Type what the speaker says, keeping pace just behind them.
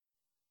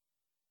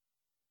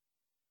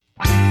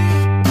Hey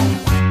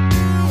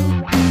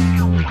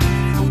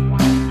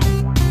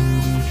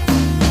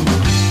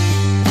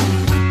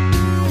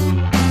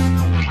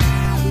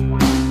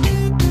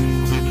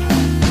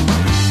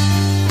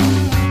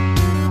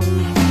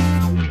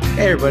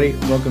everybody,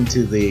 welcome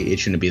to the It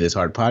Shouldn't Be This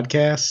Hard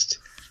podcast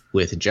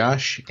with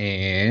Josh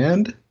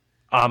and...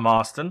 I'm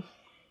Austin.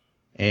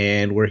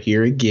 And we're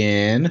here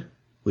again.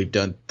 We've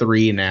done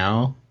 3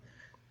 now.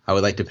 I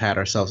would like to pat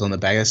ourselves on the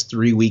back. That's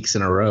 3 weeks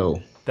in a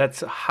row.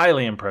 That's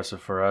highly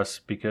impressive for us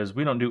because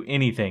we don't do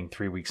anything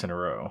 3 weeks in a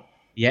row.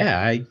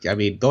 Yeah, I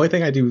mean, the only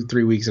thing I do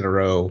 3 weeks in a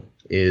row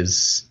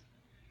is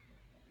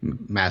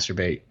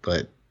masturbate,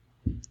 but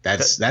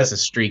that's a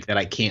streak that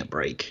I can't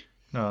break.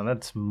 No,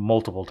 that's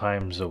multiple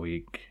times a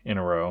week in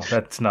a row.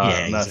 That's not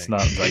Yeah, that's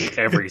not like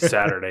every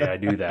Saturday I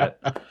do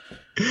that.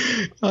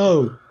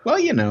 Oh, well,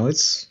 you know,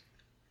 it's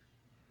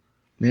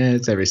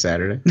every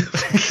Saturday.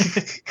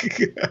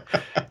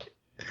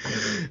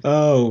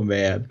 Oh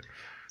man.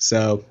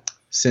 So,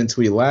 since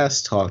we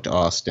last talked,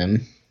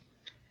 Austin,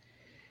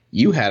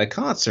 you had a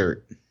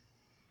concert.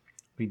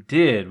 We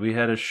did. We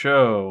had a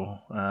show.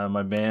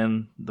 My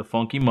band, the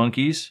Funky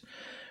Monkeys.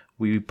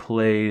 We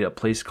played a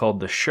place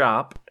called The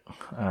Shop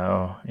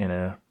in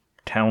a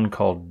town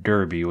called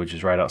Derby, which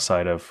is right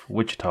outside of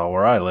Wichita,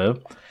 where I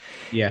live.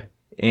 Yeah.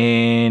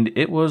 And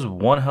it was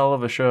one hell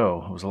of a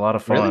show. It was a lot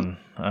of fun.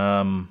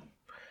 Really?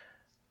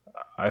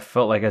 I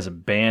felt like as a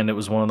band, it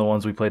was one of the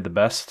ones we played the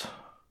best.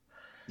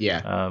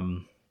 Yeah.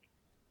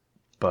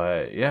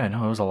 But yeah,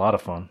 no, it was a lot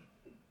of fun.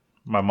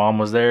 My mom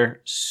was there,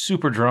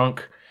 super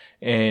drunk,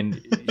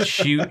 and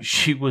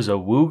she was a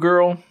woo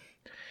girl.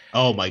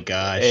 Oh my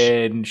gosh.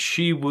 And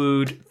she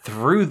wooed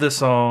through the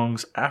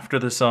songs, after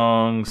the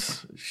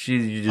songs.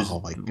 She just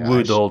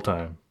wooed the whole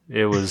time.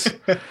 It was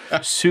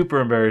super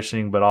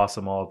embarrassing, but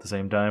awesome all at the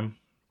same time.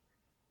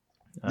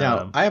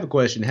 Now, I have a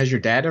question. Has your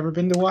dad ever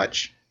been to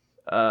watch?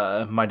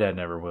 My dad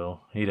never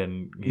will. He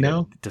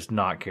does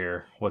not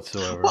care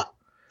whatsoever. Well,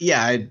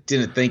 yeah, I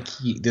didn't think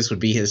this would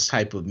be his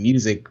type of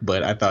music,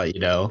 but I thought,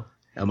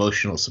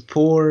 emotional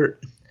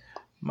support.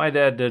 My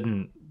dad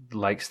didn't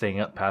like staying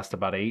up past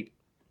about 8.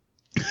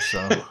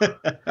 So,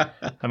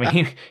 I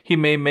mean, he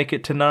may make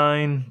it to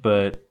 9,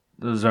 but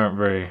those aren't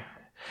very...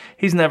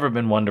 He's never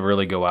been one to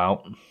really go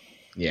out.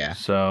 Yeah.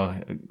 So,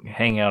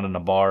 hanging out in a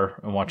bar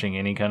and watching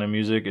any kind of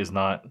music is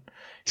not...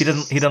 He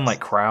doesn't like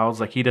crowds.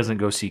 Like, he doesn't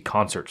go see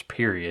concerts,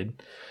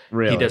 period.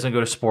 Really? He doesn't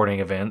go to sporting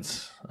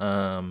events.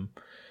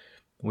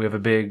 We have a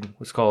big,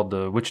 what's called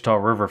the Wichita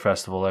River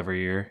Festival every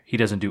year. He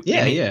doesn't do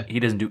He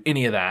doesn't do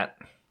any of that.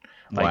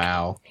 Like,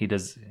 wow. He'd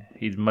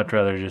much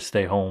rather just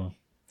stay home.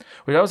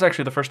 Well, that was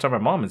actually the first time my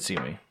mom had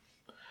seen me.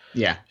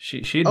 Yeah.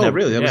 She'd never,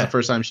 really? That was the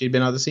first time she'd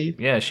been out to see you?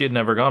 Yeah, she had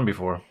never gone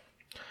before.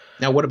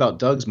 Now, what about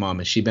Doug's mom?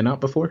 Has she been out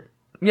before?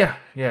 Yeah,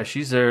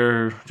 she's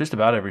there just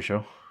about every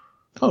show.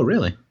 Oh,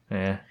 really?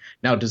 Yeah.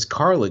 Now, does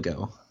Carla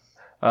go?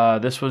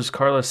 This was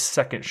Carla's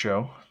second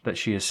show that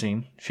she has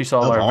seen. She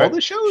saw all the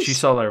shows? She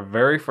saw their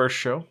very first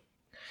show.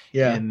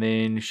 Yeah. And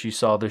then she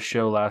saw the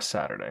show last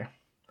Saturday.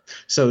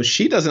 So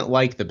she doesn't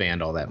like the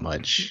band all that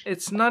much.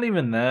 It's not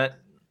even that.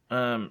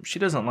 She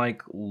doesn't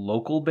like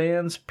local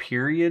bands,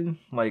 period.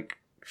 Like,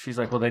 she's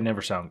like, well, they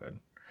never sound good.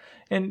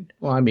 And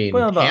well, I mean,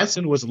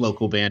 Hanson was a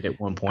local band at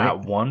one point.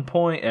 At one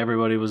point,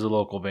 everybody was a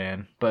local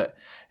band, but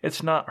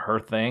it's not her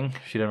thing.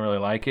 She didn't really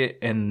like it.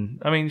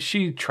 And, I mean,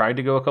 she tried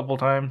to go a couple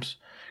times.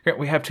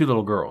 We have 2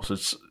 little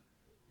girls.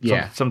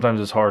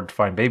 Sometimes it's hard to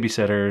find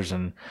babysitters.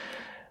 And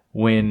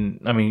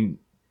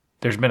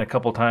there's been a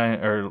couple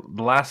times, or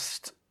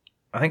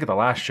I think at the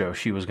last show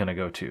she was going to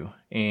go to,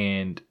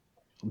 and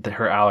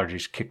her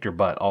allergies kicked her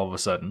butt all of a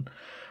sudden.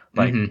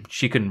 Like,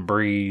 she couldn't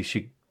breathe.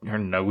 Her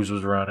nose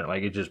was running.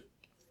 Like, it just,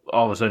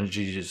 all of a sudden,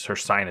 her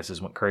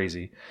sinuses went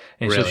crazy.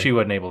 And really? So she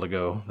wasn't able to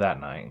go that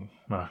night.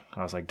 I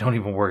was like, don't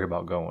even worry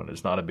about going.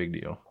 It's not a big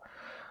deal.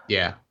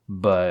 Yeah.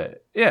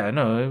 But, yeah,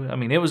 no, I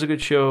mean, it was a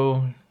good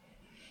show.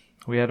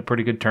 We had a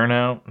pretty good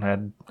turnout.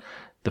 Had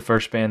the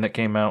first band that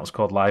came out was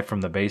called Live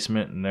from the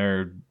Basement, and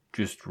they're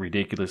just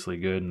ridiculously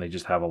good, and they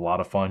just have a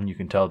lot of fun. You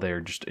can tell they're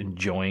just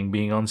enjoying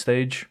being on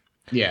stage.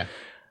 Yeah.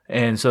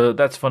 And so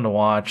that's fun to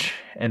watch.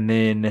 And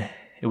then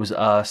it was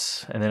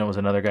us, and then it was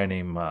another guy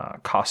named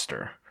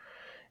Coster.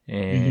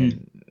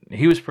 And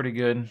he was pretty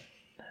good.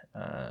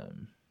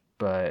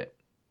 But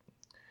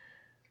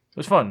it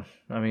was fun.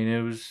 I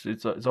mean,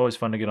 it's always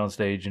fun to get on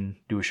stage and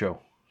do a show.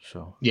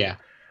 So yeah.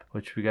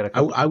 Which we got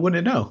I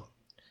wouldn't know.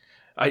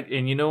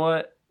 And you know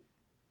what?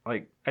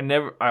 Like,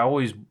 I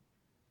always,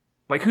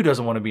 like, who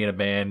doesn't want to be in a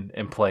band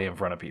and play in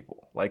front of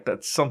people? Like,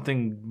 that's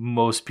something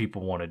most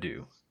people want to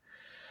do.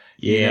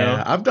 Yeah, you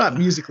know? I'm not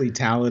musically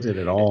talented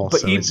at all,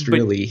 but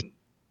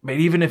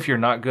even if you're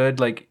not good,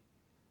 like,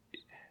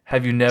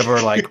 have you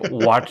never, like,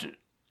 watched,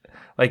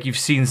 like, you've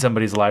seen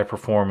somebody's live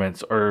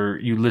performance, or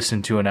you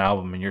listen to an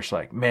album and you're just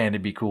like, man,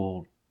 it'd be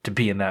cool to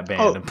be in that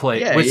band and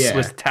play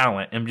with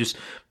talent and just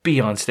be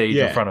on stage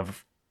in front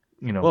of,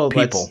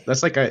 people.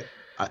 That's like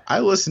I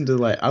listen to,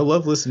 like, I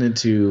love listening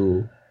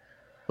to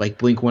like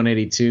Blink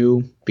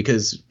 182,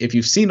 because if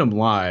you've seen them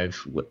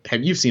live,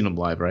 have you seen them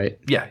live, right?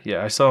 Yeah.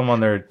 I saw them on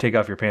their Take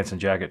Off Your Pants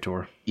and Jacket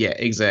tour. Yeah,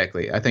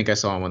 exactly. I think I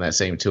saw them on that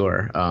same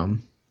tour.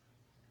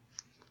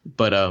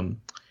 But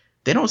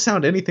they don't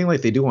sound anything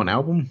like they do on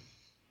album.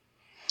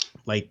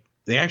 Like,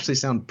 they actually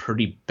sound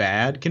pretty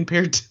bad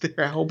compared to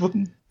their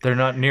album. They're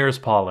not near as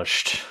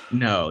polished.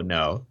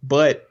 No.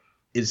 But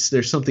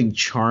there's something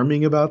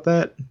charming about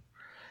that.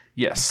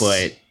 Yes.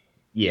 But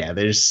yeah,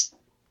 there's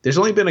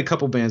only been a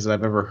couple bands that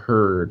I've ever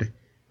heard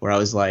where I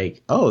was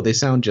like, oh, they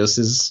sound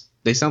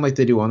like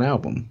they do on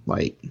album.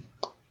 Like,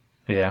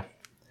 yeah.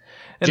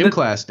 And Gym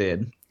Class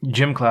did.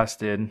 Gym Class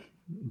did.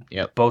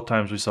 Yep. Both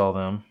times we saw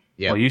them.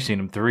 Yep. Well, you've seen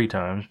them 3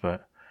 times,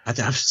 but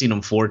I've seen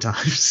them 4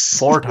 times.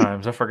 4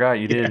 times. I forgot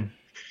you did.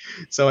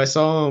 So I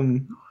saw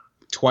them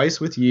twice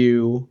with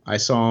you. I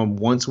saw them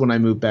once when I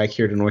moved back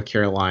here to North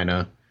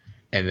Carolina.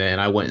 And then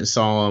I went and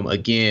saw them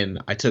again.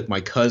 I took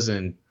my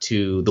cousin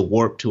to the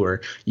Warped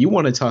Tour. You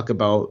want to talk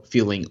about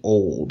feeling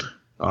old,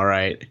 all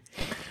right?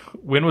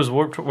 When was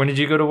Warped Tour? When did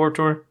you go to Warped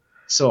Tour?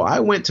 So I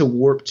went to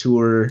Warped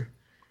Tour.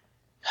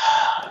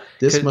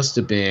 This must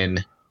have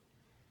been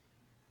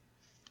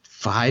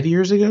 5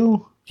 years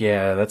ago.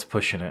 Yeah, that's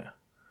pushing it.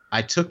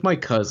 I took my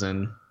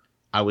cousin.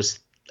 I was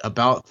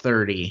about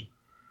 30.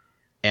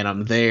 And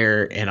I'm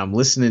there, and I'm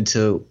listening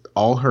to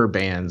all her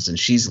bands, and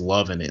she's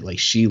loving it. Like,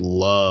 she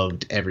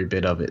loved every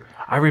bit of it.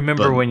 I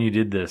remember when you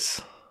did this.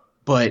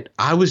 But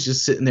I was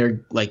just sitting there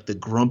like the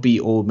grumpy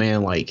old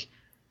man, like,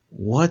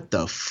 what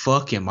the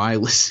fuck am I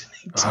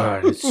listening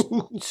to?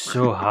 It's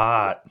so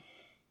hot.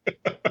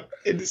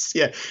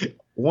 Yeah.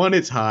 1,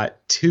 it's hot.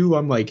 2,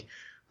 I'm like,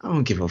 I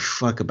don't give a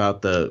fuck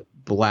about the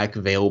Black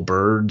Veil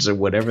Birds or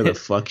whatever the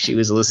fuck she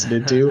was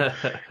listening to.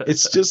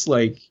 It's just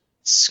like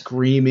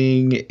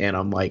screaming, and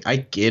I'm like, I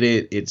get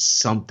it. It's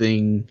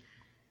something.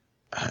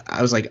 I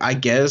was like, I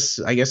guess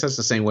that's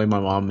the same way my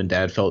mom and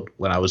dad felt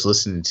when I was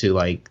listening to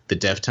like the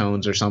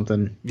Deftones or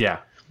something. Yeah,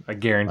 I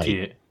guarantee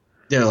it.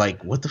 They're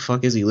like, what the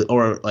fuck is he?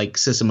 Or like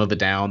System of a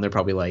Down. They're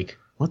probably like,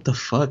 what the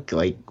fuck?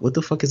 Like, what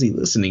the fuck is he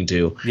listening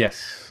to?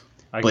 Yes.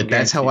 But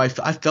that's how I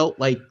felt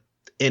like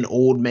an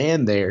old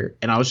man there.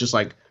 And I was just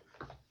like,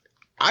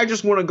 I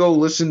just want to go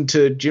listen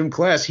to Gym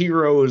Class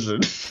Heroes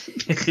and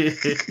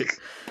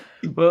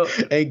well,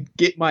 and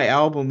get my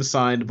album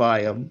signed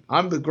by him.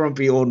 I'm the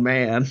grumpy old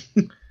man.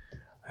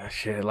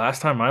 Shit,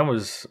 last time I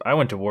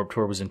went to Warped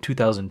Tour was in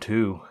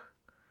 2002.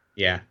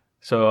 Yeah.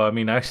 So I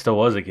mean, I still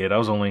was a kid. I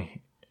was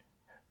only.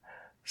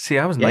 See,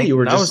 I was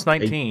 19. I was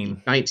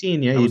 19.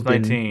 19, yeah. I was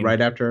 19. Right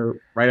after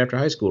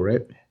high school,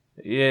 right?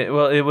 Yeah.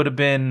 Well, it would have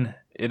been.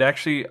 It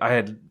actually,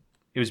 it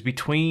was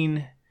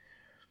between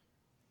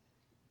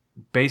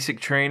basic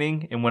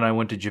training and when I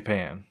went to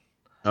Japan.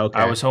 Okay.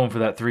 I was home for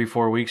that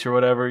 3-4 weeks or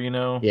whatever, you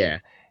know? Yeah.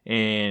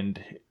 And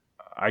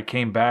I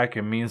came back,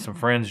 and me and some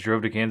friends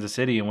drove to Kansas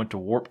City and went to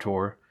Warped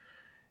Tour.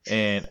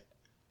 And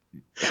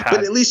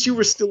but at least you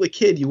were still a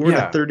kid. You weren't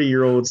a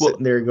 30-year-old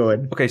sitting there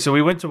going. Okay, so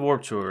we went to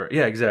Warped Tour.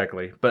 Yeah,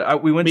 exactly.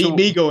 But we went to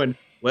me going,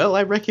 well,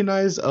 I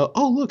recognize.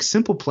 Oh, look,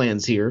 Simple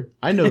Plan's here.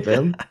 I know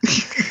them.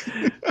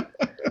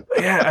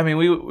 Yeah, I mean,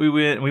 we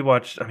went. We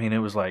watched. I mean, it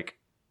was like,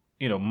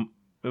 you know.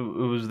 It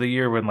was the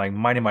year when like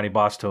Mighty Mighty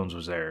Boss Tones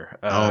was there.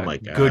 Oh my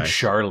god! Good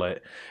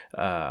Charlotte.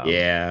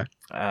 Yeah.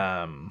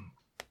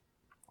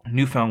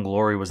 Newfound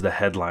Glory was the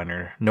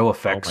headliner. No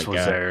Effects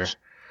was there.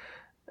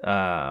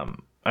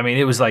 I mean,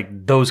 it was like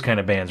those kind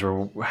of bands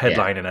were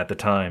headlining at the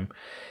time,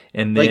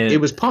 and then like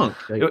it was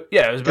punk. Like,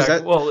 it was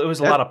back. It was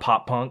a lot of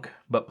pop punk,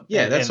 but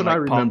that's what I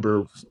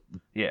remember.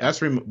 Yeah,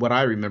 that's what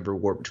I remember.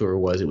 Warped Tour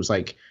was. It was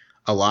like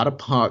a lot of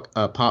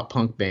pop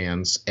punk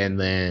bands, and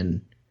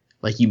then.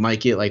 Like you might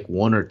get like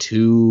 1 or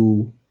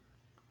 2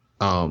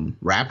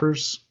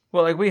 rappers.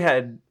 Well, like we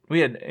had,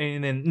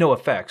 and then No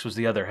Effects was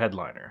the other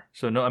headliner.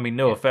 So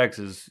No Effects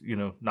is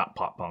not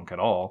pop punk at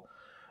all.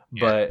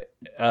 Yeah.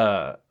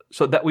 But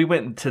so that we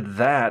went to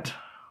that,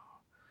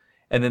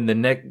 and then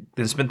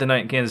then spent the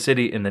night in Kansas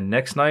City, and the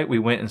next night we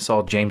went and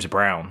saw James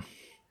Brown.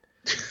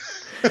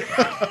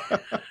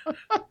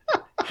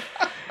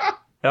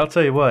 I'll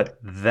tell you what,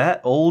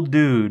 that old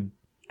dude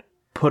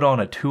put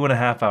on a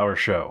 2.5-hour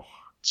show.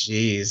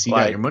 Jeez, you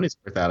got your money's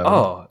worth out of it.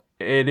 Oh,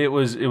 and it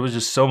was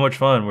just so much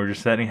fun. We're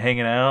just sitting,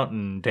 hanging out,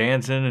 and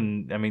dancing,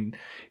 and I mean,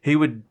 he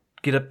would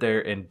get up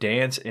there and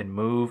dance and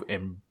move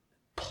and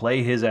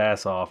play his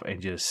ass off,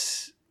 and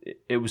just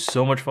it was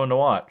so much fun to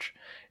watch.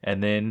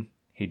 And then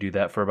he'd do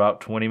that for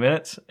about 20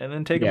 minutes, and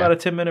then take about a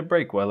 10-minute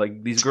break while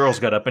like these girls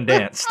got up and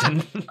danced,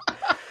 and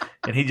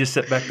he just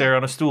sat back there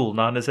on a stool,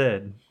 nodding his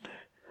head.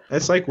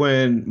 That's like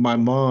when my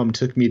mom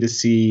took me to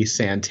see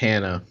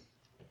Santana.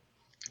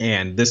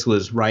 And this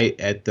was right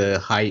at the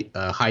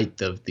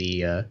height of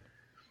the.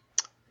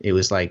 It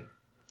was like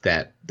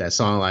that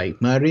song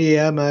like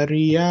Maria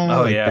Maria.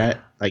 Oh like yeah.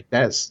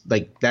 That's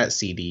like that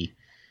CD,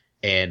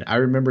 and I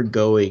remember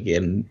going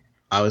and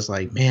I was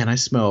like, man, I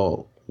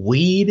smell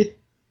weed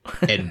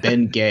and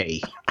Ben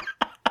Gay.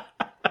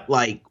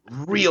 like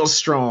real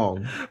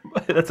strong.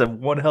 That's a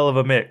one hell of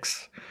a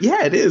mix.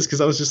 Yeah, it is,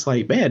 because I was just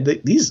like, man,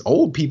 these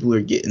old people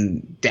are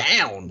getting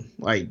down,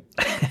 like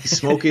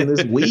smoking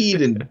this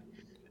weed, and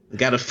they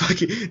gotta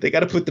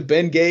put the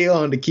Bengay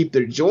on to keep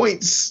their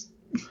joints.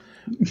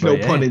 No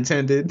pun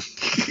intended.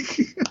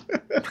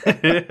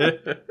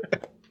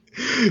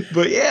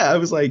 But yeah, I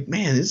was like,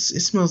 man, it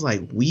smells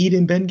like weed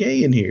and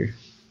Bengay in here.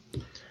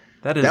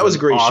 That was a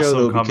great awesome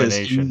show though,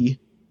 combination.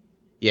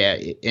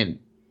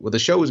 because the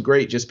show was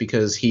great just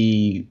because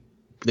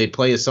they'd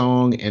play a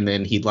song and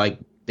then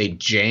they'd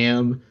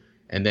jam,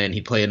 and then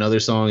he'd play another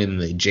song and then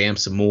they'd jam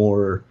some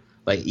more.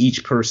 Like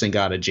each person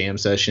got a jam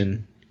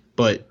session,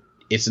 but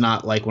it's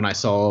not like when I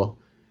saw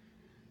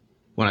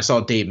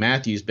Dave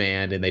Matthews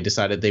Band and they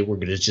decided they were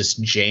going to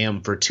just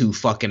jam for 2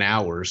 fucking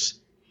hours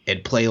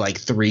and play like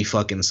 3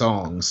 fucking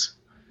songs.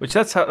 Which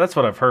that's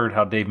what I've heard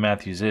how Dave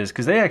Matthews is,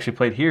 because they actually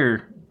played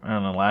here, I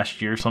don't know,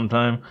 last year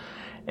sometime,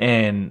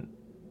 and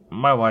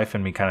my wife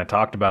and me kind of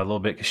talked about it a little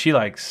bit because she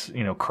likes,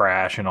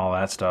 Crash and all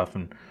that stuff,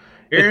 and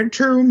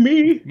Into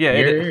me,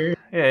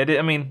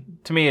 I mean,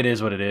 to me it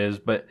is what it is,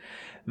 but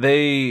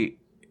I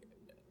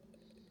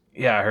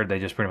heard they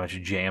just pretty much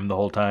jammed the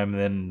whole time,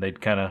 and then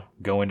they'd kind of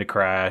go into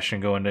Crash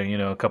and go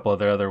into a couple of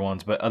their other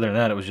ones, but other than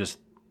that, it was just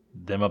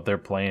them up there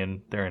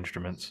playing their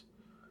instruments.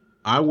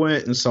 I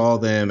went and saw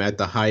them at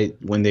the height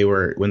when they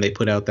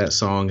put out that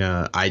song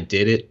I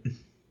Did It.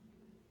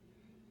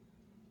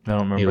 I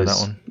don't remember that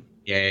one.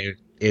 Yeah,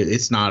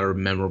 it's not a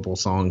memorable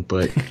song,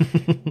 but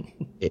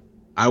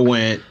I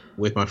went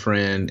with my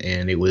friend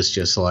and it was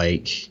just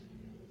like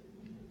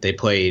they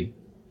played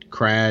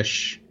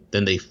Crash,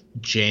 then they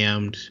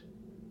jammed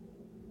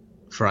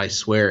for, I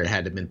swear it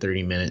had to have been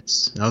 30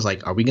 minutes. And I was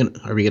like, are we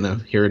gonna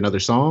hear another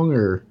song,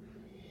 or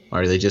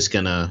are they just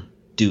gonna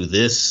do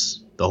this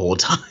the whole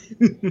time?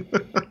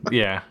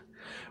 Yeah.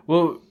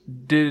 Well,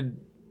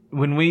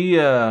 when we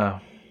were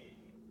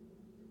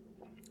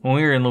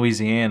in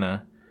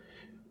Louisiana,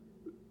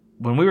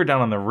 when we were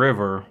down on the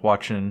river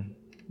watching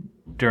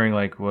during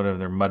like whatever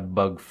their Mud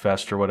Bug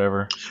Fest or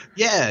whatever.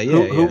 Yeah.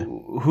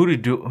 Who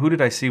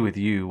did I see with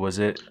you? Was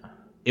it?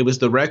 It was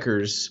the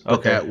Wreckers, but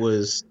okay. That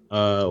was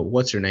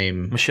what's her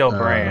name? Michelle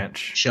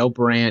Branch. Michelle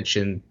Branch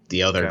and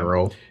the other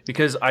girl.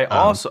 Because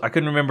I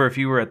couldn't remember if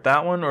you were at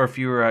that one or if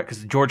you were at,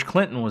 because George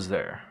Clinton was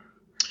there.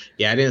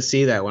 Yeah, I didn't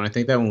see that one. I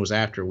think that one was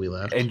after we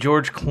left. And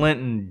George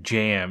Clinton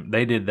Jam,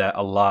 they did that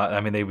a lot.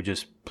 I mean, they would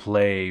just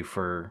play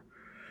for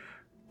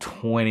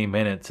 20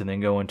 minutes and then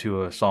go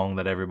into a song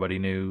that everybody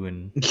knew.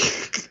 And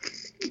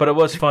but it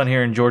was fun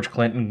hearing George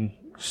Clinton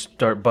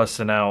start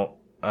busting out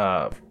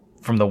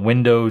from the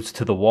windows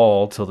to the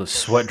wall till the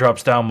sweat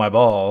drops down my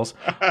balls.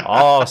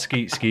 Oh,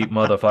 skeet,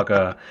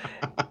 motherfucker.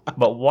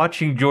 But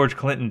watching George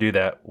Clinton do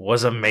that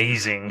was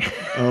amazing.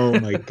 Oh,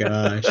 my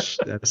gosh.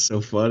 That's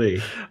so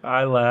funny.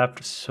 I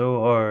laughed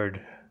so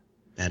hard.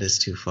 That is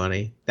too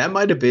funny. That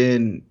might have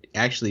been,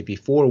 actually,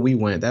 before we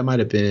went, that might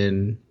have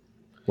been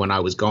when I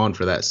was gone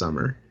for that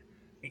summer.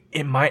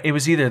 It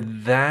was either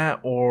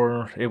that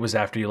or it was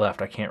after you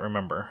left. I can't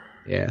remember.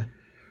 Yeah.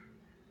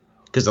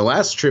 Because the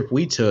last trip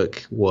we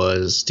took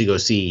was to go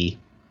see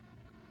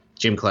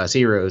Gym Class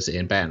Heroes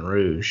in Baton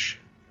Rouge,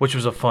 which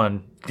was a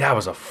fun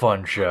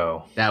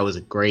show. That was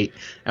a great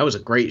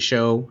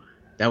show.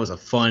 That was a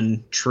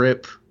fun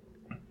trip.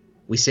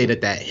 We stayed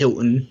at that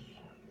Hilton.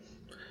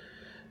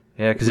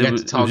 Yeah, because we got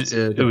to talk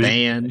to the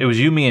band. It was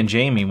you, me, and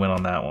Jamie went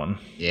on that one.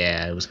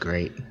 Yeah, it was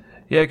great.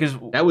 Yeah, because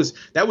that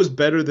was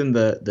better than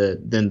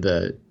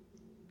the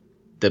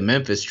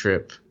Memphis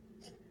trip.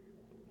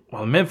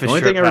 Well, the Memphis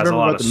trip has a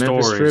lot of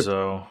stories,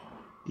 though.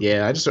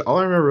 Yeah, all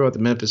I remember about the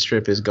Memphis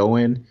trip is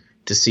going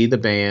to see the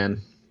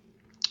band.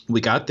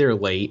 We got there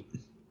late.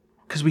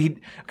 Because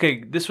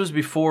this was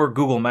before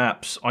Google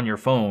Maps on your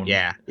phone.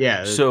 Yeah.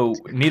 So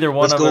neither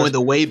one of us. Let's go in the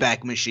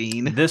Wayback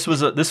Machine. This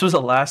was a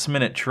last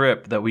minute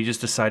trip that we just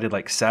decided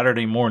like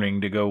Saturday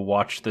morning to go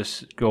watch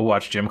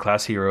Gym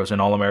Class Heroes and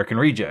All American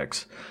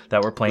Rejects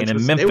that were playing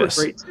in Memphis.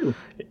 They were great too.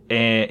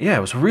 And yeah,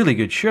 it was a really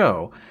good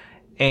show.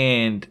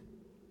 And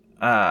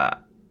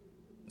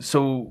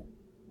so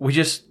we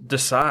just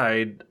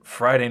decide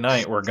Friday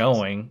night we're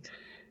going.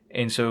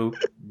 And so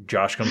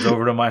Josh comes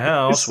over to my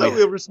house. You're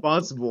so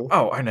irresponsible.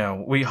 Oh, I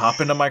know. We hop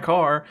into my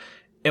car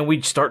and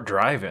we start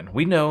driving.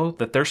 We know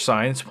that there's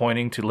signs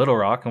pointing to Little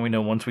Rock, and we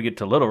know once we get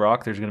to Little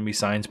Rock, there's going to be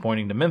signs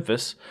pointing to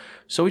Memphis.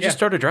 So we just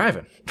started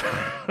driving.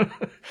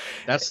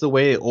 That's the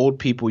way old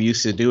people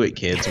used to do it,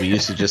 kids. We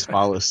used to just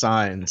follow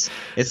signs.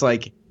 It's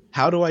like,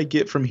 how do I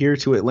get from here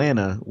to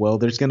Atlanta? Well,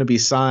 there's going to be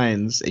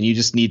signs, and you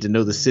just need to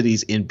know the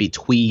cities in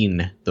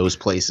between those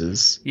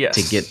places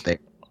to get there.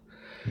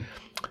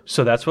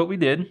 So that's what we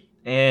did.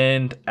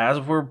 And as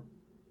we're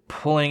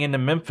pulling into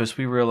Memphis,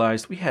 we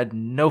realized we had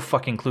no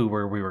fucking clue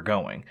where we were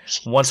going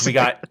once we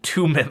got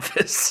to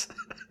Memphis.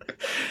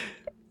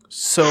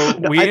 So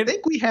I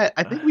think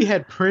we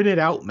had printed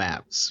out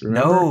maps.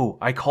 Remember? No,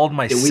 I called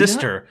my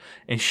sister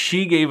and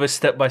she gave us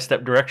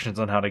step-by-step directions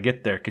on how to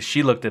get there because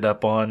she looked it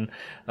up on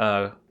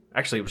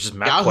actually it was just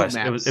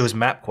MapQuest. It was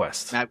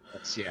MapQuest.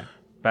 MapQuest, yeah.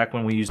 back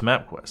when we used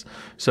MapQuest.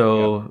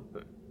 So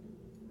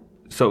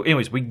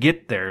anyways, we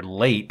get there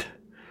late.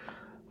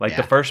 Like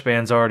the first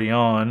band's already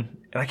on.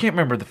 And I can't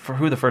remember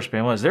who the first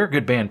band was. They're a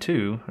good band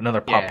too. Another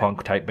pop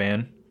punk type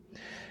band.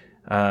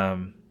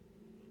 And,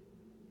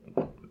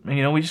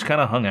 we just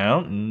kind of hung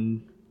out,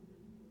 and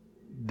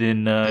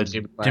then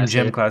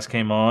gym class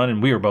came on,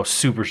 and we were both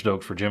super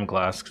stoked for gym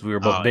class because we were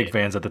both big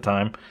fans at the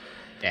time.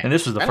 Yeah. And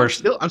this was the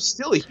first. I'm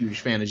still a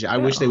huge fan of gym. I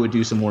wish they would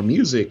do some more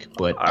music,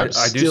 but I'm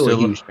still a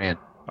huge fan.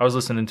 I was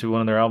listening to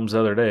one of their albums the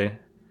other day.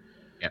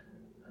 Yeah.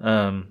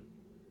 And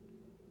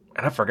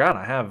I forgot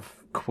I have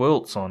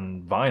Quilts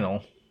on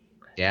vinyl.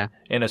 Yeah.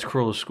 And As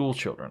Cruel as School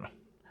Children.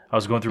 I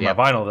was going through my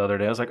vinyl the other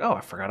day. I was like, oh,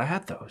 I forgot I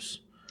had those.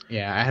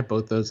 Yeah, I have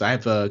both those. I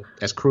have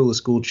As Cruel as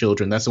School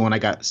Children. That's the one I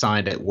got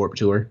signed at Warped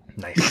Tour.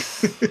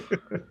 Nice. Do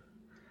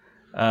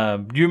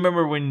you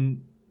remember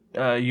when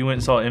you went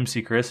and saw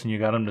MC Chris and you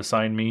got him to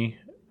sign me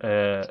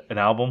an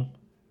album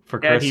for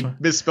Christmas? He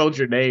misspelled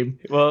your name.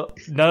 Well,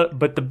 no,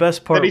 but the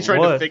best part he tried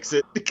to fix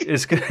it.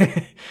 Is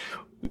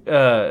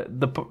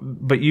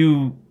but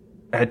you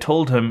had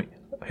told him,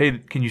 hey,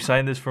 can you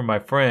sign this for my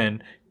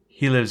friend?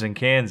 He lives in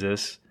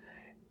Kansas.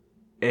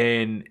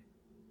 And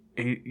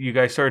you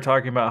guys started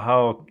talking about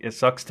how it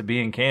sucks to be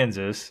in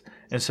Kansas.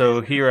 And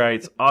so he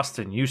writes,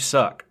 Austin, you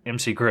suck,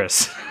 MC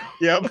Chris.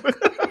 Yep.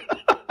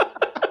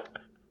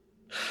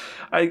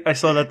 I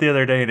saw that the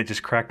other day, and it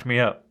just cracked me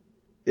up.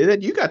 And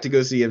then you got to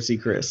go see MC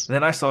Chris.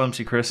 Then I saw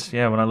MC Chris,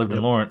 when I lived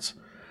in Lawrence.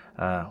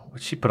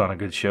 She put on a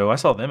good show. I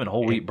saw them in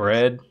Whole Wheat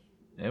Bread.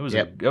 It was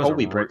Whole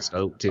Wheat Bread's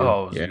dope, too.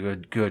 Oh, it was a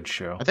good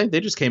show. I think they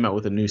just came out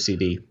with a new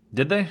CD.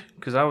 Did they?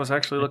 Because I was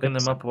actually looking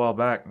them up a while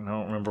back, and I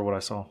don't remember what I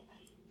saw.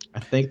 I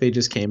think they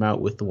just came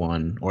out with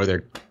one, or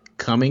they're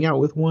coming out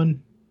with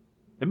one.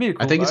 It'd be a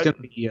cool I think it's going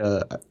to be,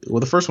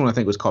 the first one I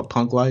think was called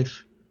Punk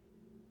Life,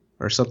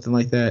 or something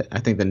like that. I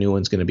think the new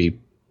one's going to be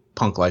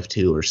Punk Life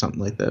 2 or something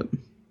like that.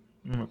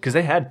 Because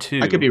they had two.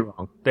 I could be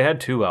wrong. They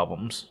had two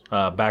albums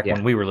back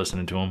when we were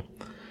listening to them.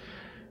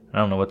 I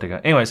don't know what they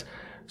got. Anyways,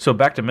 so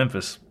back to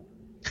Memphis.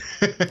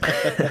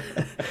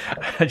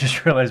 I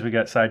just realized we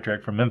got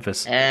sidetracked from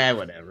Memphis.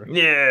 Whatever.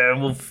 Yeah,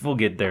 we'll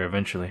get there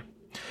eventually.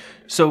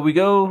 So we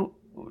go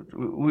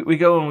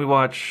and we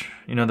watch,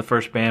 the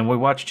first band. We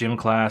watch Gym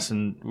Class,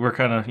 and we're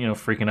kind of,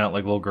 freaking out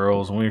like little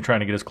girls, and we were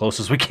trying to get as close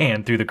as we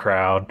can through the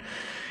crowd.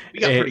 We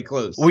got pretty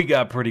close. We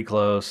got pretty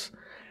close.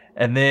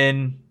 And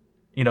then,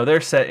 their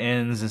set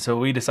ends, and so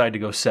we decided to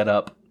go set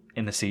up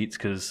in the seats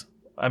because,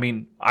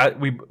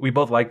 we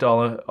both liked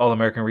All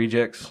American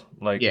Rejects.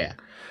 Like, yeah.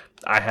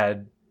 I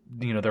had,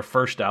 their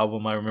first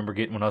album I remember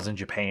getting when I was in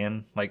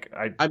Japan.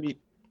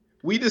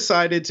 We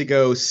decided to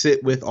go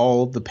sit with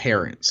all the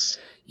parents.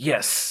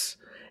 Yes.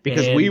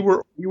 Because we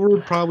were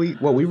probably,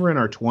 we were in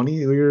our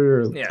 20s, we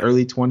were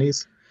early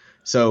 20s.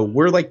 So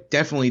we're like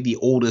definitely the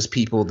oldest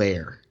people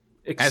there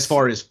as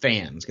far as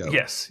fans go.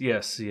 Yes.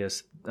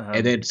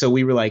 And then, so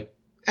we were like,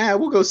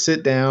 we'll go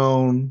sit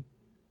down.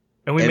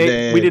 And we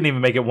didn't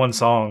even make it one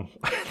song.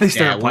 They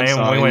started playing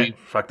and we went,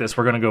 fuck this,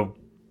 we're going to go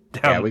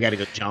down. Yeah, we got to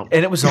go jump.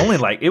 And it was only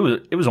like it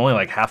was only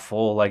like half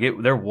full. Like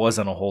there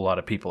wasn't a whole lot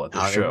of people at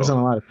this show. There wasn't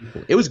a lot of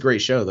people. It was a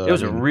great show though. It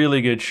was a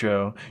really good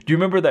show. Do you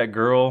remember that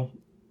girl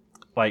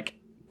like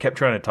kept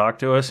trying to talk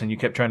to us and you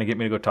kept trying to get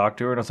me to go talk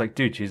to her and I was like,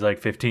 dude, she's like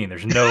 15.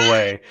 There's no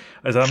way.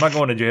 I said, I'm not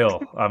going to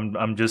jail.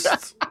 I'm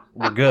just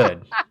we're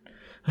good.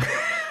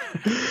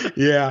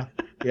 Yeah,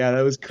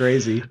 that was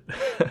crazy.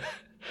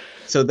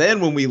 So then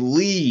when we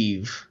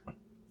leave,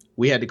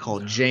 we had to call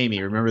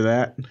Jamie. Remember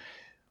that?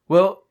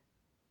 Well,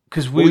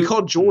 because we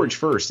called George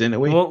first, didn't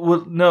we?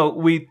 Well, no,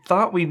 we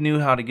thought we knew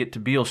how to get to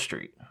Beale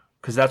Street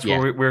because that's where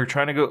we were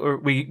trying to go. Or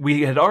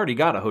we had already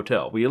got a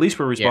hotel. We at least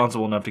were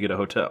responsible enough to get a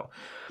hotel.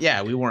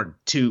 Yeah, we weren't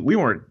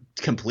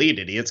complete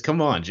idiots.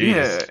 Come on,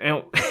 Jesus.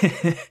 Yeah,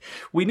 and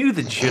we knew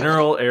the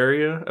general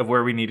area of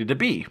where we needed to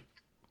be.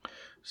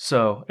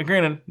 So, and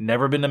granted,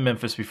 never been to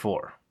Memphis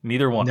before.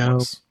 Neither one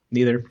of us.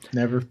 Neither.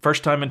 Never.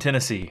 First time in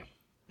Tennessee.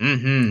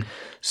 Mm-hmm.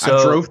 So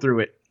I drove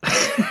through it.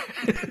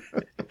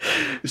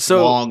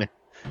 So long.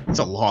 It's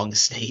a long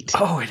state.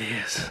 Oh, it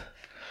is.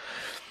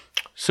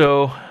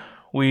 So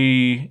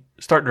we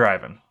start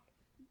driving,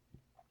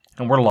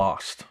 and we're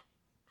lost.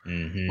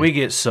 Mm-hmm. We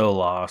get so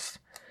lost.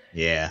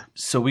 Yeah.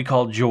 So we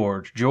called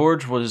George.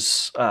 George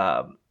was,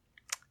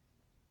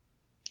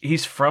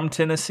 he's from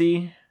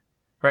Tennessee,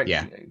 right?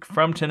 Yeah.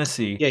 From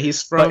Tennessee. Yeah,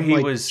 he's from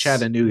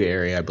Chattanooga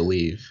area, I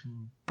believe.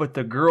 But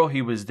the girl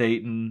he was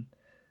dating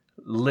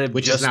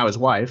which is now his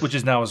wife,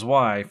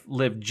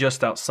 lived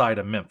just outside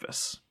of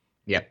Memphis.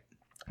 Yep.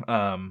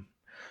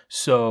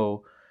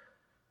 So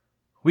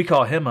we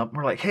call him up.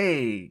 We're like,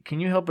 hey, can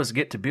you help us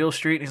get to Beale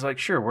Street? And he's like,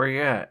 sure, where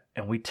you at?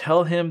 And we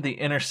tell him the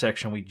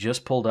intersection we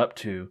just pulled up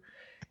to.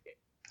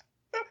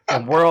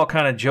 And we're all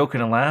kind of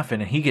joking and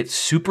laughing. And he gets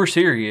super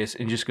serious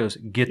and just goes,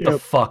 get the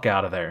fuck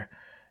out of there.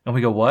 And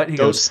we go, what? He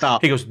goes,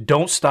 stop. He goes,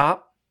 don't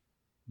stop.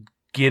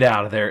 Get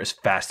out of there as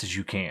fast as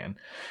you can.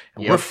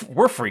 And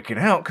we're freaking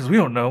out because we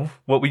don't know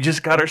what we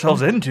just got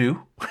ourselves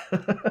into.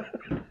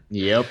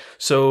 Yep.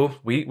 So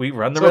we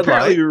run the red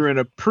light. We were in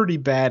a pretty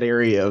bad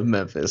area of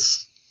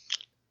Memphis.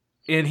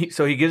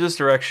 So he gives us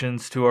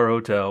directions to our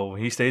hotel.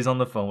 He stays on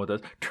the phone with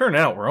us. Turn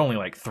out we're only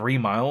like 3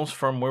 miles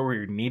from where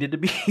we needed to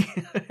be,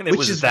 and it Which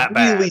was is that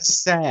really bad.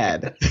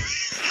 sad.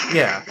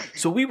 Yeah,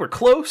 so we were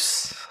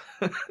close.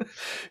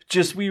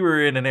 Just we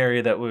were in an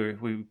area that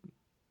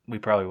we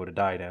probably would have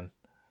died in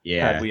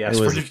Yeah, had we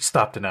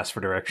stopped and asked for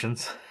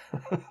directions.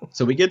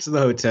 So we get to the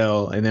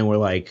hotel, and then we're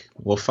like,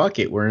 well, fuck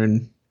it. We're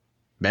in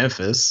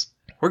Memphis.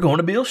 We're going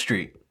to Beale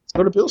Street. Let's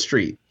go to Beale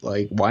Street.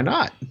 Like, why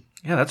not?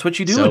 Yeah, that's what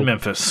you do So in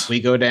Memphis. We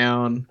go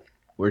down.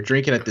 We're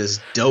drinking at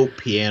this dope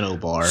piano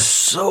bar.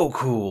 So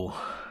cool.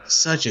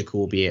 Such a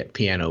cool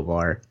piano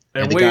bar.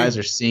 And And the guys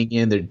are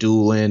singing. They're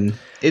dueling.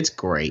 It's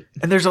great.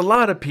 And there's a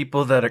lot of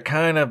people that are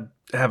kind of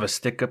have a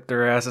stick up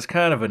their ass. It's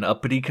kind of an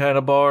uppity kind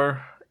of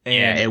bar.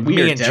 And we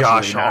me are and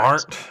Josh definitely not.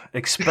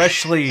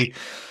 aren't,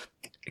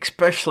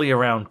 especially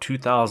around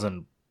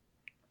 2000,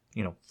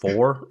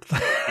 4?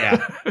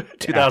 Yeah.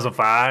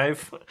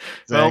 2005. Well,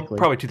 Exactly.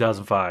 probably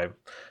 2005.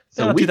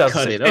 So No, we cut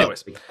 2006. it up.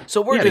 Anyways,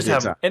 so We we're had a just good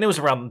having, time. and it was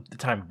around the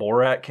time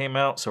Borat came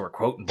out, so we're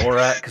quoting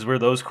Borat because we're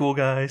those cool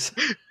guys.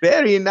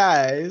 Very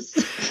nice.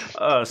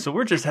 So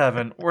we're just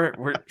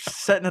we're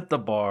sitting at the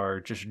bar,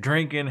 just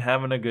drinking,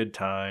 having a good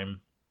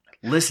time,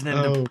 listening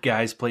to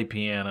guys play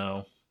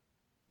piano.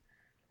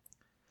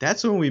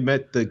 That's when we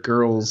met the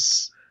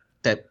girls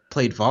that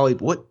played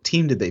volleyball. What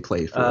team did they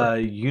play for?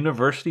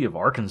 University of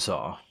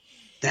Arkansas.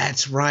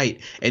 That's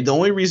right. And the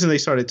only reason they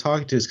started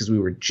talking to us because we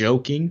were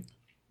joking.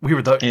 We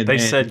were. They then-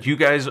 said you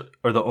guys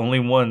are the only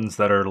ones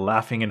that are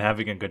laughing and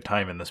having a good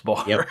time in this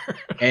bar. Yep.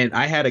 And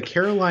I had a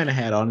Carolina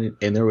hat on it,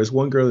 and there was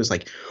one girl that's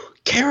like,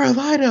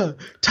 Carolina,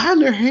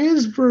 Tyler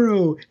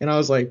Hansborougugh. And I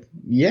was like,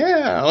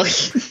 yeah,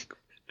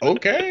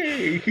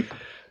 okay.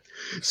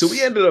 So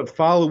we ended up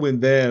following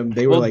them.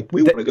 They were Well, like,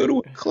 we want to go to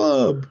a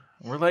club.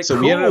 We're like, So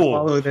cool. we ended up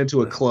following them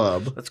to a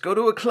club. Let's go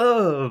to a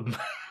club.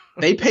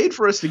 They paid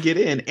for us to get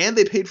in, and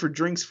they paid for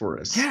drinks for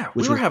us. Yeah,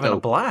 which we were was having a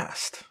dope.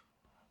 blast.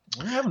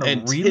 We're having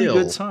a really Until-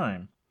 good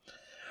time.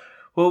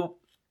 Well,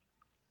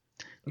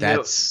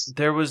 That's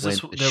there was when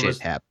this. the There shit was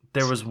happened.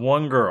 there was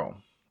one girl.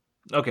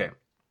 Okay,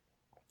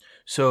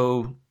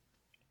 so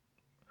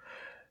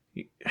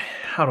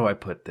how do I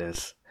put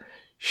this?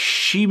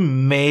 She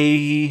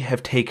may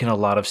have taken a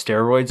lot of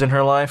steroids in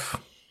her life,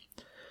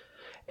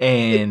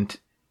 and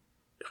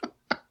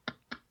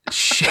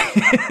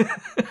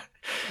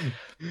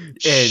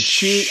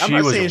she. I'm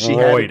not was saying she had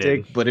a roided.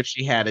 dick, but if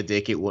she had a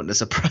dick, it wouldn't have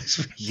surprised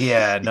me.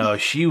 Yeah, no,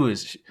 she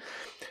was.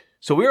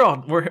 So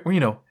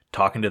we're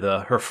talking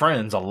to her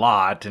friends a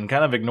lot and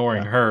kind of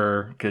ignoring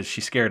her because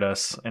she scared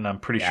us, and I'm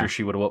pretty sure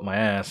she would have whooped my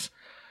ass.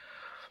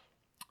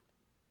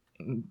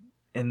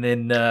 And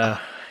then,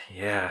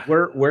 yeah,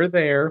 We're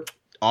there.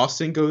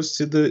 Austin goes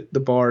to the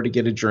bar to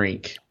get a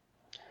drink,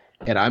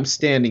 and I'm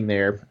standing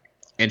there.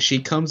 And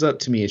she comes up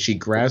to me and she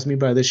grabs me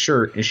by the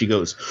shirt and she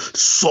goes,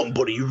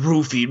 "Somebody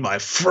roofied my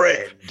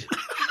friend."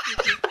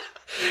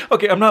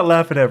 Okay, I'm not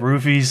laughing at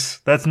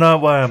roofies. That's not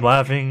why I'm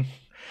laughing.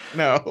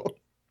 No.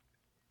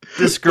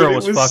 This girl But it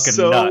was was fucking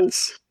so-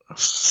 nuts.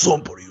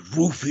 Somebody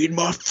roofied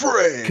my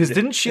friend. Because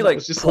didn't she And I like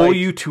was just pull like-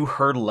 you to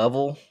her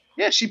level?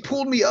 Yeah, she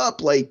pulled me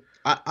up. Like,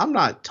 I'm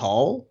not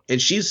tall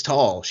and she's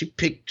tall. She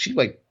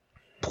like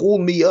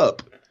pulled me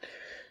up.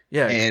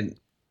 Yeah. And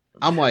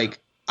I'm like,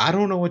 I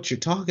don't know what you're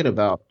talking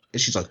about. And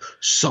she's like,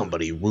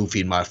 "Somebody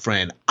roofied my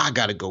friend. I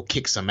gotta go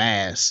kick some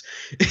ass."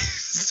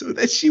 So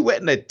then she went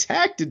and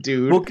attacked the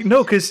dude. Well,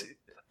 no, because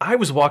I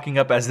was walking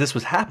up as this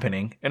was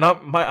happening, and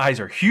my eyes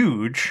are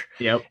huge.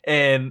 Yep.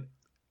 And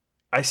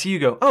I see you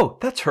go, "Oh,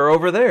 that's her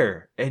over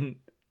there." And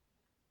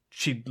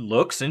she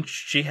looks and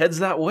she heads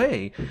that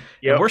way.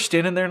 Yep. And we're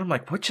standing there and I'm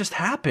like, "What just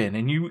happened?"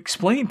 And you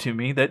explained to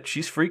me that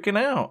she's freaking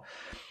out.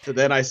 So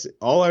then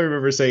all I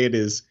remember saying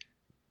is,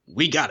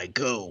 "We gotta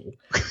go."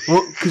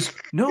 Well, because,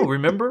 no,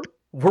 remember?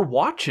 We're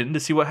watching to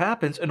see what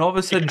happens. And all of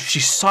a sudden she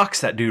socks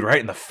that dude right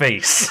in the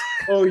face.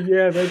 Oh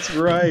yeah, that's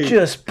right.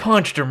 Just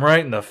punched him right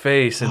in the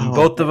face. And Oh,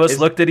 both of us it's-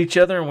 looked at each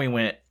other and we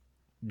went,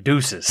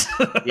 deuces.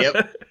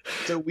 Yep.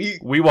 So we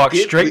walked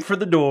straight for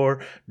the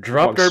door,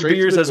 dropped walked our straight to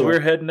beers the as door. we were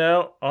heading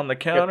out on the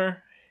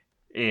counter.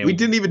 And we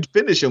didn't even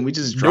finish them. We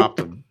just dropped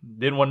Nope. them.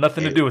 Didn't want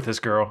nothing to do with this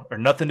girl, or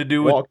nothing to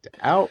do with Walked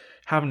out.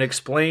 having to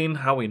explain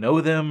how we know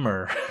them,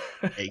 or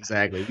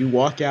Exactly. We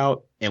walk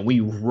out and we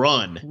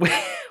run.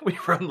 we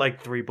run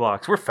like 3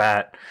 blocks. We're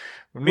fat.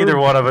 Neither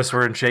one of us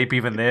were in shape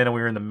even then, and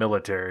we were in the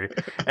military.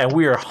 And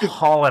we are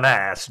hauling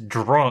ass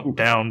drunk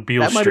down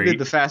Beale That might have been Street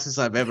the fastest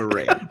I've ever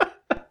ran.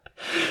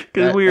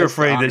 because we were that's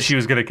the afraid that honest- she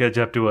was going to catch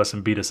up to us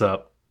and beat us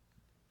up.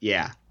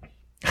 Yeah.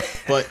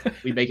 But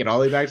we make it all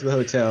the way back to the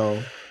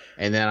hotel,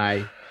 and then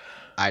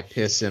I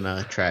piss in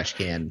a trash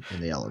can in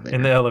the elevator.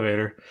 In the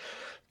elevator.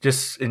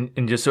 Just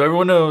so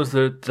everyone knows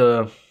that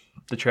the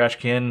trash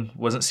can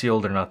wasn't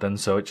sealed or nothing,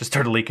 so it just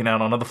started leaking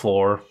out onto the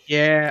floor.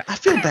 Yeah, I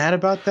feel bad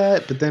about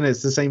that, but then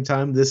at the same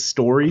time, this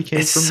story came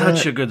It's from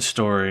such that. a good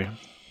story.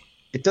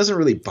 It doesn't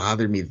really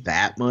bother me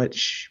that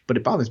much, but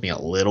it bothers me a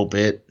little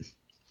bit.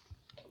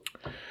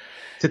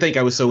 To think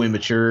I was so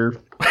immature.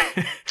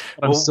 But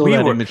I'm Well, still we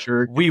that were-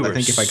 immature. we I were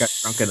think if I got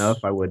drunk enough,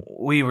 I would.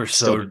 We were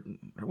so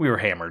were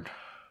hammered.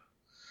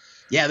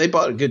 Yeah, they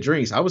bought good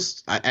drinks.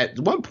 At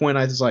one point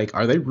I was like,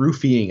 are they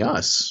roofieing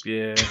us?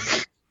 Yeah.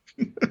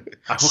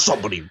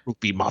 Somebody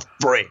roofie my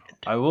friend.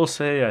 I will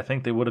say, I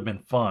think they would have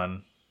been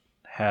fun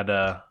had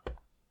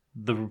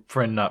the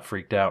friend not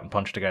freaked out and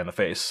punched a guy in the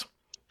face.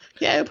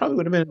 Yeah, it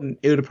would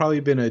have probably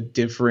been a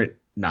different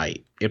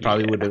night. It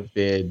probably would have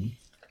been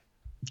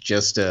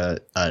just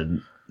a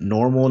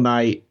normal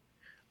night.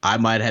 I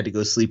might have had to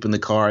go sleep in the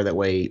car. That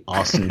way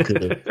Austin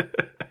could have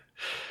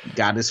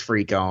got his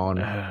freak on.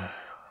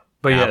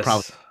 But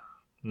yes.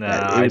 It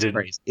was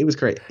crazy. It was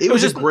crazy. It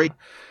was just great.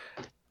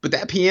 But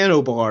that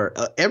piano bar,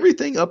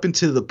 everything up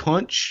into the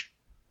punch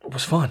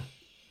was fun.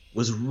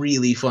 Was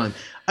really fun.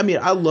 I mean,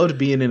 I loved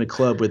being in a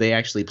club where they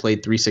actually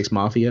played 3 6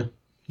 Mafia.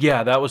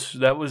 Yeah, that was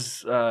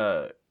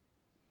well,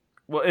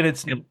 and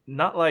it's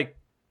not like,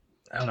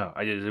 I don't know,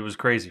 it was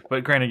crazy.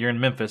 But granted, you're in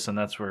Memphis, and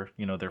that's where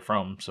they're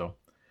from. So,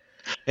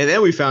 and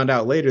then we found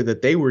out later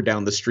that they were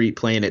down the street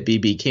playing at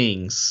BB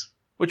King's,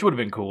 which would have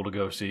been cool to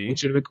go see.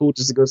 Which would have been cool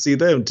just to go see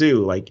them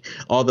too. Like,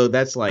 although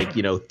that's like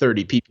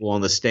 30 people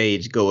on the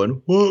stage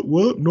going,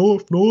 what,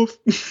 north.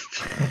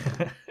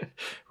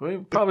 We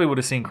probably would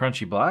have seen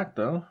Crunchy Black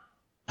though.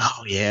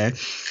 Oh yeah,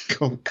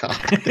 oh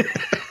god.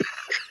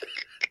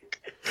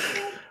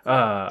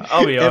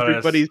 I'll be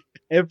honest.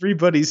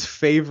 Everybody's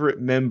favorite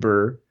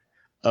member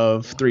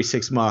of 3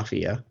 6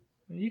 Mafia.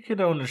 You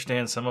could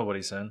understand some of what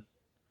he said.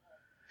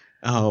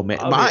 Oh man,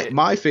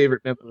 my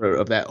favorite member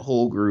of that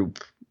whole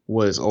group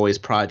was always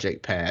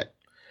Project Pat.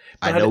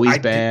 I know he's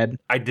bad.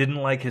 I didn't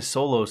like his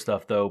solo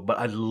stuff though, but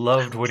I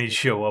loved when he'd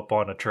show up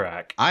on a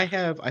track. I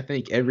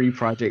think every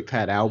Project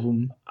Pat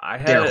album.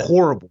 They're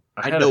horrible.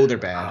 I know they're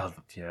bad.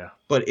 Yeah,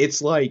 but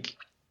it's like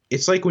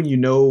when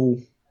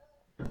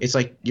it's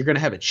like you're gonna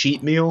have a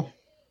cheat meal.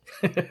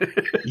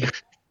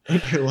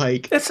 You're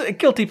like, it's a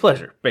guilty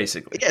pleasure,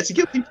 basically. Yeah, it's a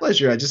guilty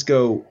pleasure. I just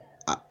go,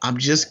 I'm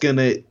just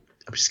gonna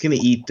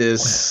eat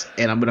this,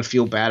 and I'm gonna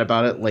feel bad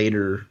about it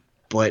later.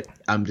 But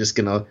I'm just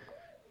gonna.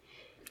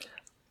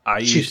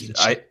 Chicken.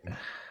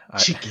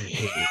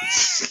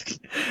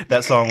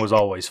 That song was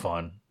always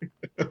fun.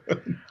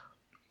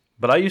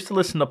 But I used to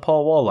listen to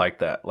Paul Wall like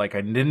that. Like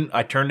I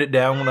turned it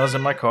down when I was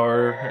in my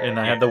car, and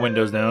I had the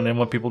windows down, and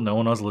want people know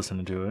when I was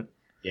listening to it.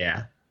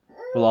 Yeah.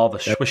 Well, all the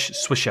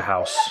Swisher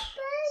House.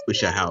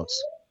 Swisher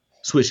House.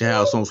 Swisher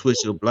House on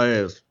Swisher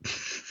Blast.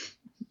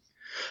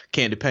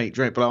 Candy paint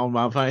drip on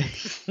my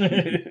face.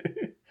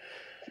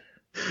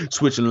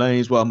 Switching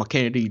lanes while my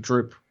candy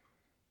drip.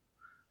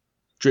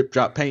 Drip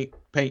drop paint,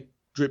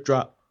 drip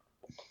drop.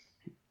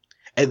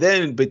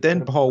 But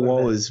then Paul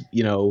Wall is,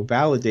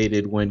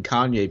 validated when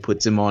Kanye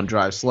puts him on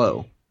Drive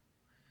Slow.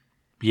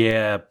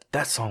 Yeah,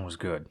 that song was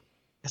good.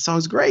 That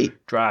song's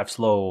great. Drive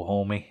slow,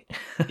 homie.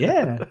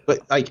 Yeah,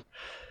 but like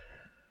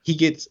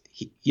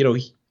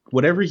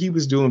whatever he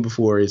was doing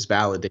before is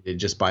validated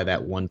just by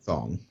that one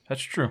song.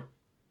 That's true.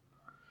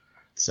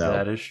 So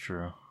that is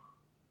true.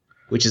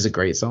 Which is a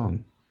great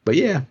song. But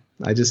yeah,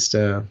 I just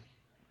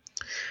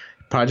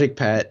Project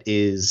Pat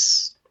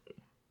he's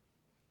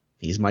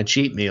my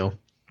cheat meal.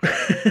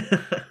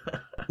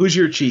 Who's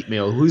your cheat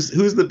meal?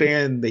 Who's the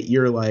band that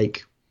you're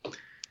like?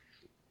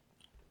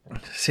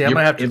 See, I'm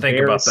gonna have to think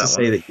about that.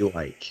 Say that you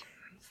like.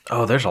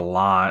 Oh, there's a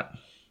lot.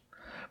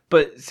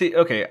 But see,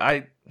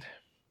 okay,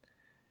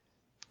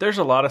 there's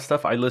a lot of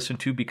stuff I listen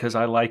to because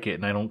I like it,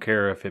 and I don't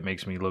care if it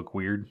makes me look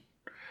weird.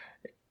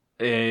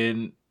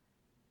 And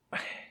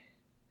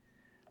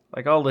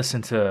like, I'll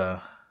listen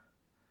to.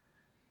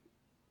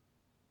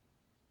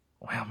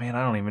 Well, man,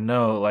 I don't even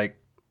know.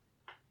 Like,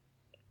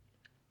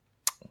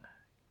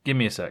 give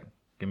me a sec.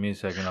 Give me a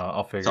second.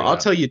 I'll figure it out. So I'll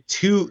tell you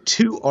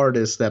two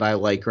artists that I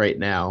like right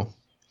now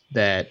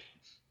that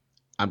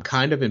I'm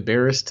kind of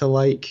embarrassed to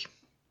like.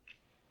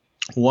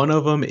 One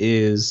of them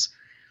is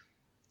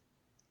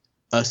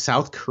a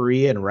South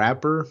Korean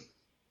rapper.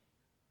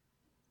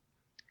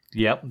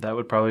 Yep, that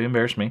would probably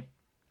embarrass me.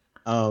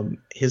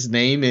 His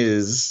name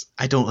is,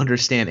 I don't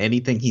understand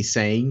anything he's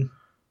saying.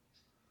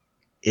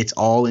 It's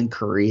all in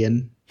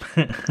Korean.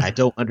 I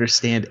don't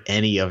understand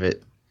any of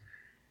it.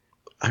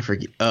 I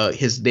forget.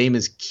 His name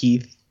is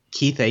Keith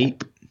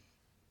Ape.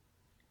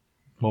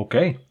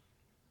 Okay.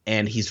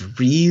 And he's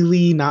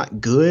really not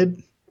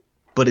good,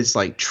 but it's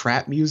like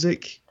trap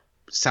music,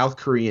 South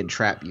Korean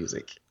trap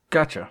music.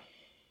 Gotcha.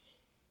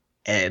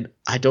 And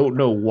I don't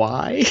know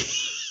why,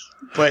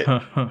 but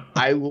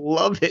I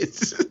love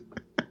it.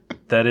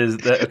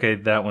 Okay,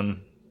 that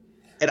one.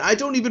 And I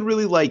don't even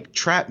really like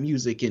trap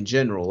music in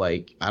general.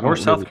 Like, I don't. Or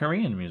South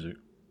Korean music.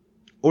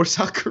 Or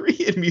South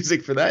Korean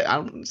music for that.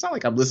 It's not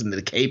like I'm listening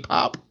to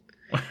K-pop.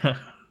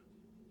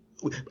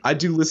 I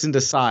do listen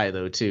to Psy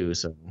though too.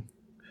 So.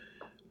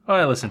 Oh,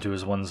 I listened to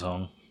his one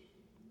song.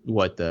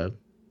 What, the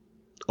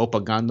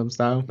Oppa Gangnam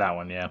Style? That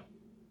one, yeah.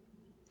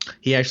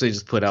 He actually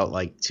just put out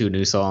like 2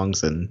 new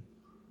songs, and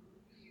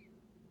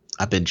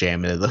I've been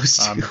jamming to those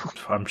 2.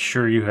 I'm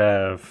sure you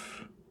have.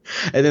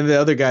 And then the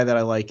other guy that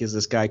I like is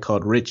this guy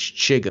called Rich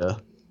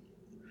Chiga.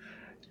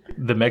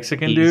 The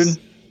Mexican dude?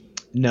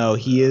 No,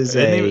 he is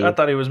I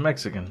thought he was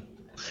Mexican.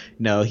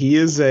 No, he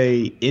is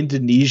a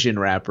Indonesian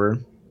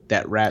rapper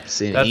that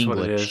raps in That's English.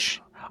 what it is.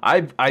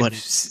 I've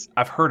But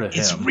I've heard of him.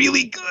 It's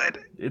really good.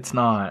 It's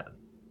not.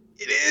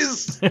 It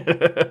is.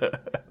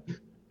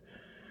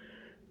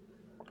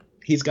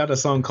 He's got a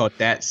song called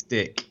 "Dat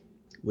Stick,"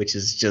 which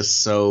is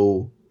just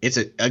so. It's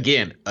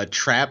a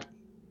trap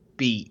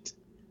beat,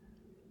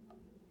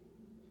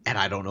 and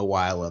I don't know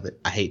why I love it.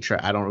 I hate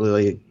trap. I don't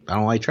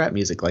like trap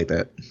music like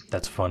that.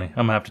 That's funny.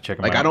 I'm gonna have to check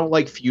him out. Like I don't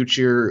like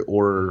Future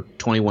or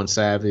 21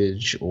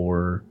 Savage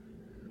or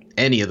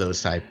any of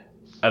those type.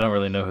 I don't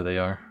really know who they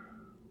are.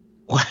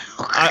 Wow.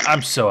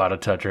 I'm so out of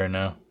touch right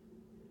now.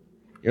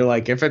 You're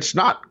like, if it's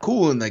not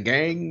cool in the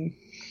gang.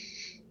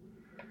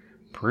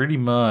 Pretty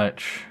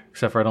much.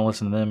 Except for I don't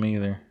listen to them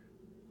either.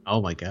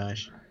 Oh my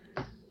gosh.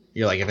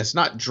 You're like, if it's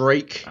not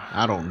Drake,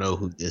 I don't know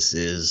who this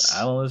is.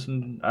 I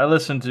listen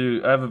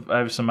to. I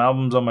have some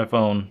albums on my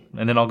phone,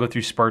 and then I'll go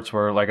through spurts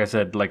where, like I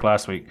said, like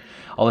last week,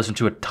 I'll listen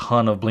to a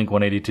ton of Blink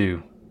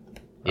 182.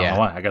 I don't know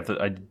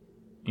why.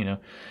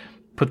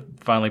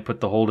 Finally put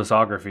the whole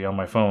discography on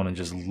my phone and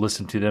just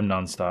listen to them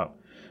nonstop.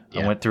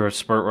 Yeah. I went through a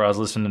spurt where I was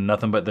listening to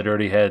nothing but the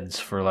Dirty Heads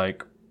for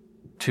like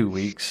 2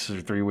 weeks or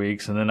 3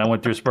 weeks, and then I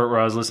went through a spurt where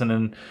I was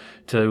listening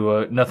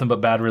to nothing but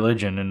Bad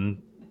Religion,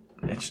 and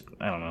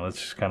I don't know. That's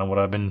just kind of what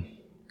I've been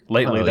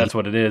lately. That's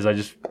what it is. I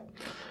just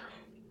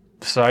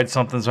decide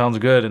something sounds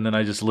good, and then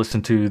I just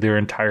listen to their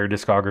entire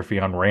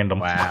discography on random.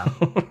 Wow,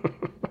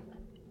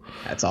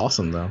 that's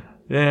awesome though.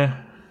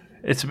 Yeah,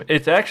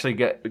 it's actually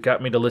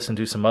got me to listen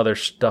to some other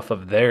stuff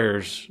of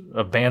theirs,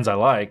 of bands I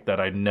like that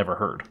I'd never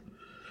heard.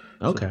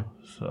 Okay.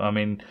 So I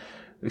mean,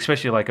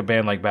 especially like a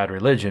band like Bad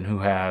Religion, who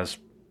has,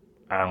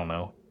 I don't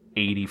know,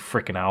 80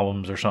 freaking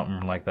albums or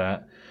something like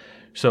that.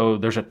 So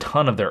there's a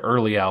ton of their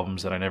early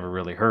albums that I never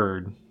really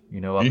heard,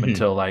 up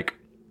until like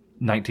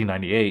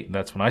 1998. And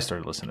that's when I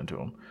started listening to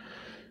them.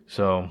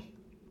 So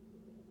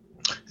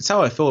that's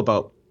how I feel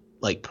about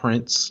like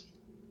Prince.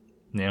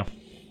 Yeah.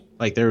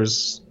 Like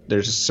there's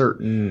a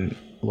certain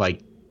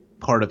like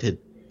part of his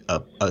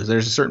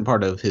there's a certain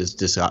part of his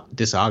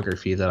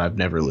discography that I've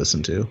never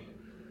listened to.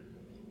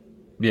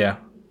 Yeah.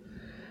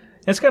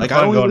 It's kind of like, fun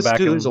I only going listen back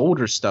to and his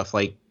older stuff.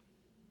 Like,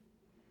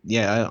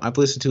 yeah, I've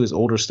listened to his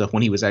older stuff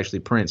when he was actually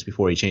Prince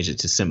before he changed it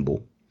to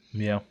Symbol.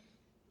 Yeah.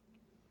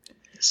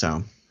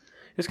 So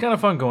it's kind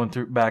of fun going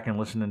back and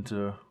listening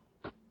to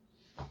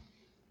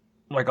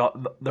like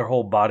their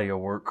whole body of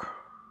work.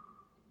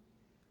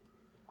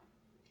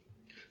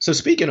 So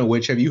speaking of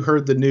which, have you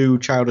heard the new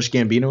Childish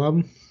Gambino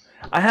album?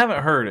 I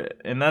haven't heard it,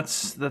 and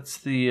that's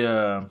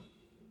the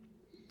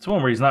it's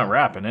one where he's not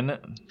rapping, isn't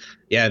it?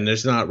 Yeah, and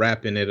there's not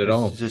rapping it at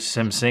all. It's just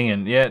him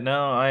singing. Yeah,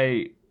 no,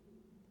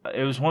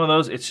 it was one of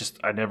those. It's just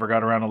I never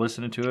got around to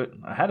listening to it.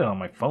 I had it on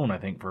my phone, I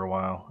think, for a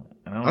while.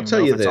 And I don't I'll tell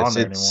know you if it's this: on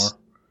there anymore.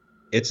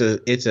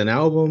 It's an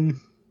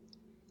album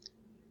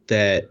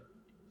that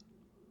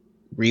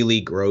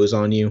really grows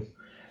on you,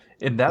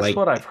 and that's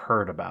what I've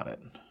heard about it.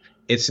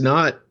 It's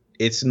not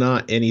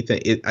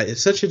anything.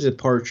 It's such a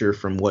departure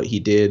from what he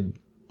did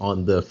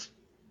on the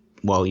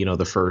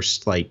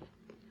first like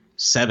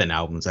 7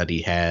 albums that he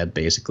had,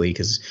 basically,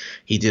 because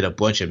he did a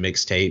bunch of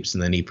mixtapes,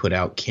 and then he put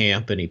out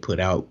Camp, and he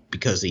put out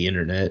Because of the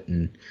Internet,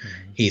 and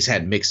he's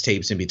had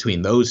mixtapes in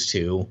between those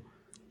two.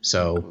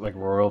 So like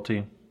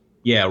Royalty.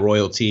 Yeah,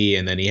 Royalty,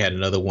 and then he had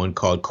another one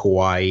called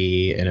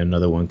Kauai, and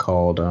another one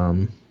called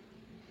I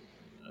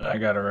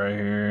got it right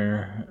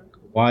here.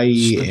 Kauai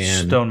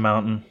and Stone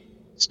Mountain.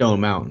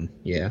 Stone Mountain,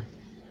 yeah.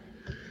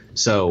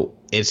 So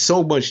it's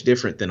so much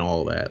different than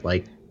all that.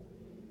 Like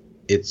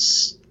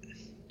it's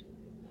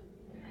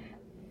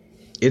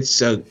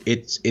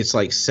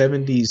like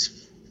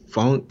 70s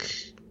funk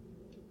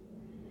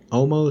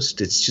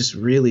almost. It's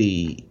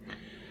really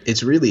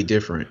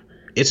different.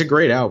 It's a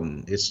great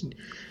album.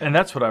 And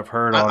that's what I've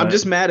heard. I'm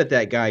just mad at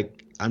that guy.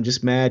 I'm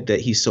just mad that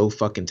he's so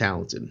fucking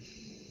talented.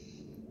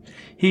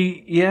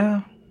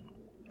 Yeah,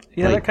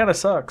 like, that kind of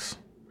sucks.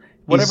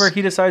 Whatever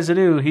he decides to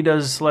do, he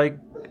does like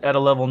at a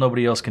level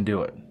nobody else can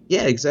do it.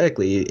 Yeah,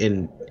 exactly.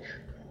 And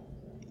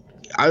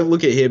I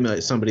look at him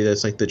as somebody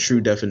that's like the true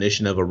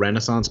definition of a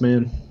Renaissance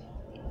man.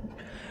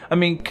 I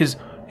mean, because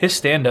his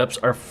stand-ups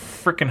are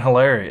freaking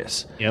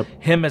hilarious. Yep.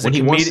 Him as when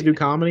he wants to do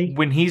comedy,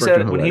 when he's a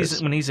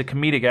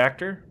comedic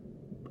actor,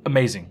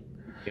 amazing.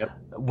 Yep.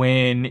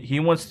 When he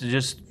wants to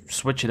just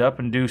switch it up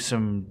and do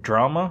some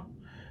drama,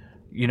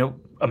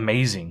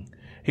 amazing.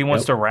 He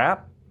wants to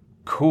rap,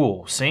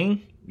 cool.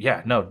 Sing,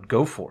 yeah, no,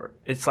 go for it.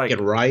 It's like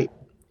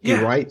he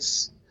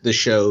writes the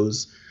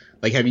shows.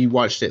 Like, have you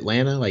watched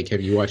Atlanta? Like,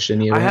 have you watched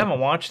any of that? I haven't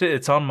watched it.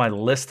 It's on my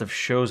list of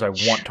shows I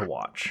want to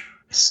watch.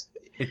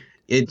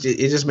 It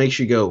just makes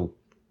you go,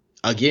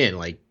 again,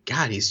 like,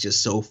 God, he's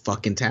just so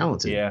fucking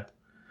talented. Yeah.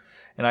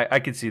 And I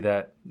could see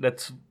that.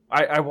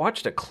 I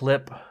watched a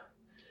clip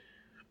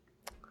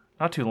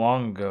not too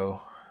long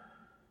ago.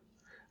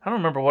 I don't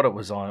remember what it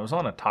was on. It was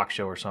on a talk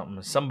show or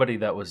something. Somebody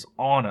that was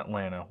on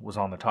Atlanta was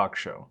on the talk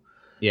show.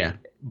 Yeah.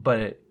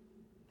 But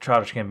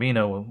Childish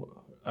Gambino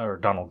or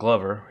Donald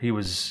Glover, he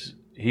was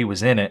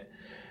in it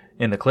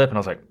in the clip, and I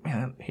was like,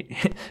 man,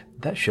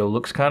 that show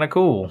looks kind of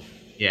cool.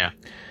 Yeah.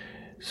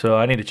 So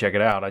I need to check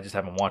it out. I just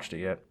haven't watched it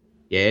yet.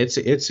 Yeah,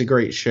 it's a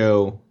great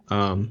show.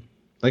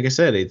 Like I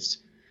said,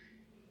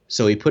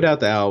 so he put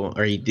out the album,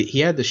 or he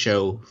had the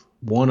show,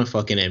 won a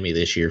fucking Emmy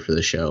this year for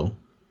the show.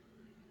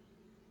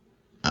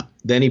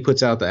 Then he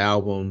puts out the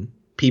album.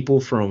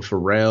 People from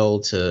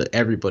Pharrell to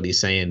everybody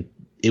saying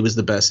it was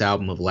the best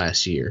album of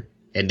last year,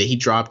 and he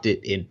dropped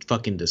it in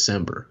fucking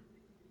December.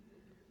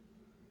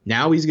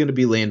 Now he's going to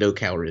be Lando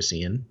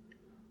Calrissian.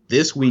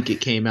 This week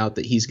it came out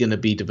that he's going to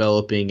be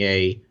developing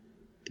a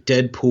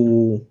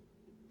Deadpool,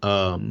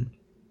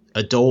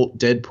 adult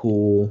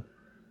Deadpool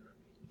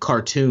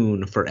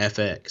cartoon for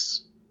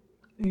FX.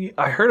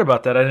 I heard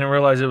about that. I didn't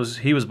realize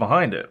he was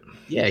behind it.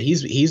 Yeah,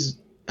 he's.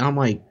 I'm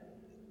like,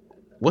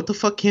 what the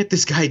fuck can't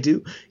this guy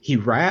do? He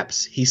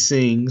raps, he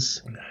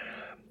sings.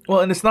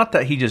 Well, and it's not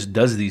that he just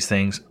does these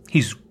things.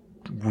 He's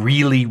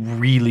really,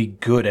 really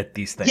good at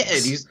these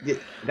things. Yeah,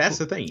 that's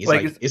the thing.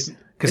 He's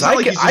because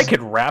I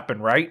could rap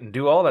and write and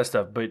do all that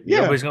stuff, but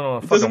nobody's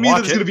gonna fucking doesn't mean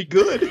watch it's gonna be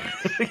good.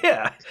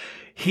 Yeah,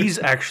 he's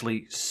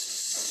actually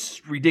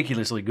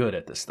ridiculously good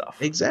at this stuff.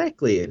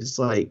 Exactly. It's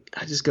like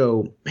I just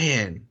go,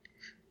 man.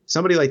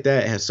 Somebody like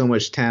that has so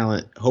much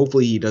talent.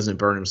 Hopefully, he doesn't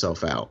burn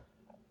himself out.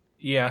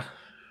 Yeah,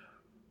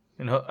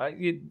 and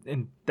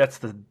that's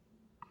the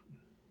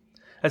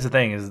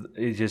thing is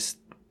it's just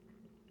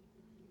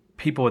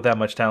people with that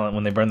much talent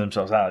when they burn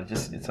themselves out.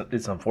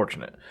 It's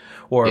unfortunate,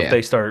 or if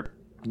they start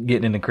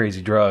getting into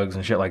crazy drugs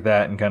and shit like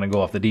that and kind of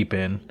go off the deep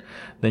end,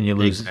 then you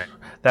lose.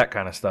 That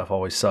kind of stuff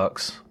always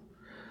sucks.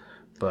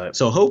 But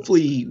so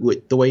hopefully,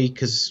 with the way,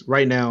 because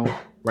right now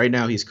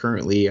he's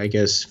currently, I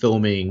guess,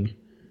 filming.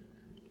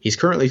 He's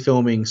currently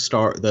filming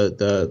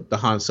the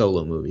Han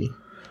Solo movie,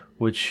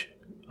 which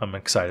I'm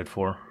excited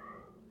for.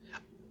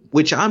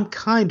 Which I'm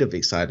kind of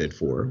excited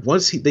for.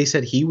 Once they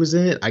said he was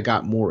in it, I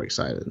got more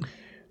excited.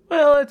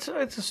 Well, it's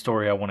a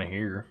story I want to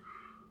hear.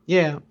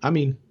 Yeah, I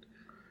mean,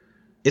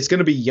 it's going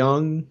to be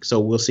young, so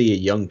we'll see a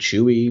young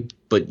Chewie,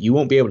 but you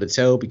won't be able to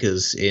tell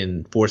because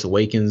in Force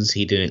Awakens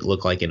he didn't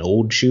look like an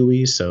old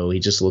Chewie, so he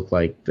just looked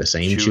like the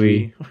same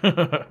Chewie.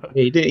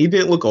 He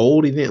didn't look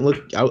old. He didn't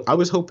look. I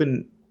was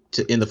hoping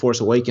in the Force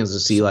Awakens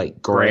to see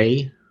like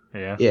gray.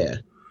 Yeah.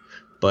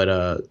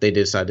 But they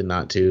decided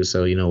not to,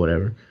 so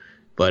whatever.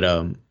 But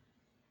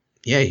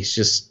yeah, he's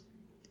just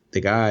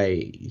the guy.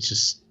 He's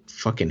just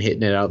fucking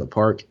hitting it out of the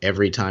park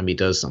every time he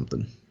does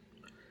something.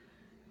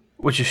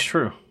 Which is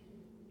true.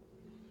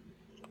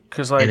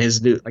 And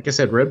his new, like I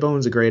said,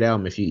 Redbone's a great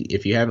album. If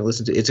you haven't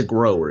listened to it, it's a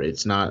grower.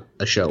 It's not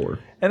a shower.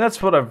 And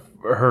that's what I've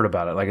heard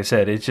about it. Like I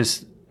said, it's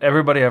just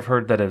everybody I've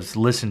heard that has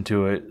listened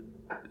to it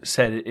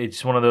said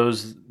it's one of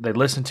those, they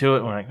listen to it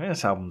and we're like,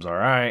 this album's all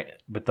right.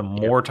 But the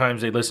more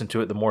times they listen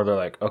to it, the more they're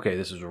like, okay,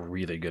 this is a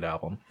really good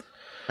album.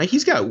 Like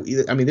he's got,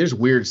 I mean, there's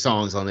weird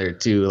songs on there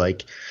too.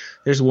 Like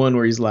there's one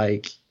where he's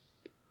like,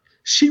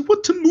 she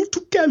want to move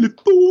to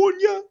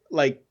California.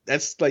 Like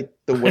that's like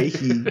the way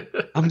he,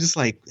 I'm just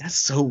like, that's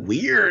so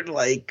weird.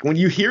 Like when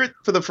you hear it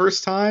for the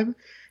first time,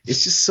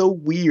 it's just so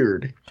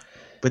weird.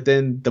 But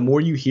then the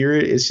more you hear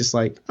it, it's just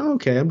like, oh,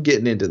 okay, I'm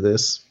getting into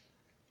this.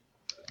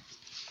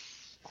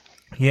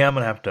 Yeah, I'm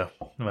gonna have to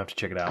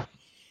check it out.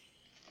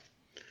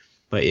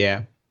 But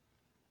yeah.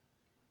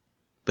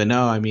 But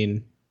no, I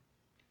mean,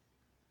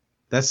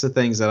 that's the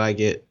things that I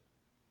get.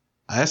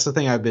 That's the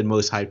thing I've been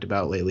most hyped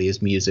about lately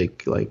is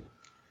music, like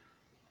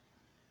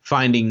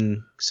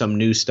finding some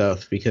new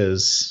stuff,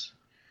 because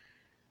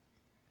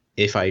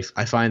if I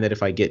find that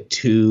if I get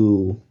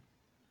too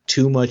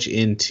much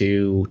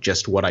into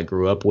just what I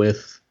grew up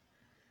with,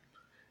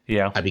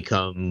 I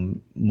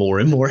become more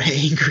and more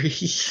angry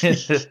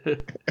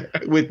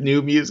with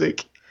new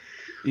music.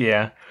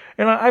 Yeah.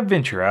 And I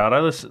venture out.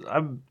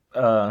 I'm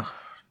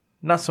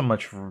not so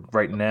much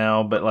right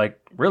now, but like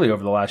really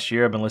over the last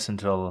year, I've been listening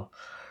to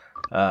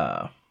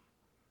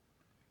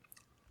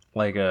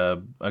like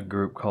a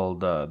group called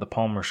the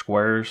Palmer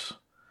Squares.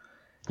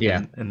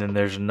 Yeah. And then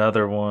there's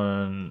another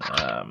one.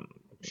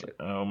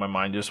 My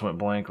mind just went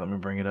blank. Let me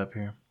bring it up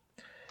here.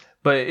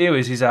 But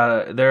anyways,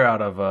 they're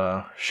out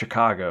of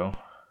Chicago.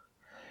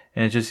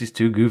 And it's just these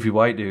two goofy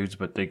white dudes,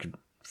 but they could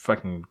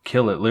fucking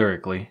kill it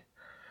lyrically.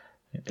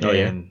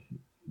 And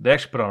they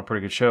actually put on a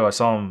pretty good show. I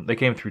saw them. They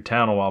came through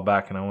town a while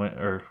back, and I went,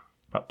 or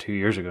about 2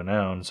 years ago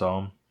now, and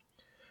saw them.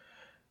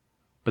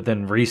 But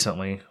then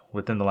recently,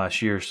 within the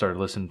last year, started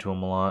listening to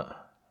them a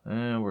lot.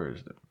 Where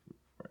is it?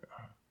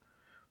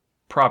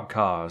 Prob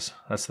Cause.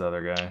 That's the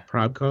other guy.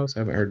 Prob Cause? I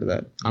haven't heard of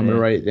that. I'm going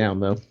to write it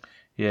down, though.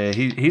 Yeah,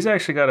 he's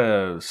actually got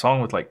a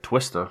song with like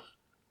Twista.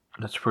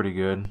 That's pretty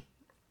good.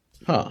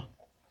 Huh.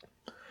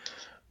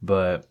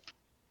 But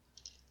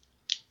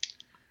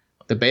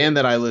the band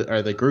that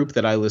or the group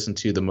that I listen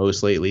to the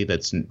most lately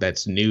that's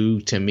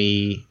new to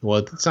me. Well,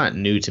 it's not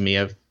new to me.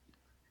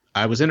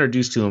 I was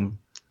introduced to him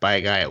by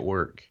a guy at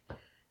work.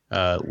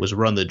 Was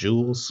Run the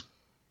Jewels.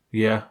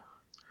 Yeah.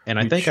 And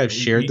I think I've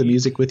shared the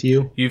music with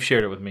you. You've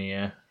shared it with me,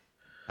 yeah.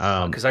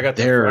 Because I got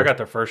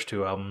their first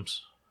two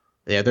albums.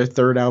 Yeah, their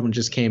third album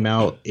just came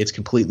out. It's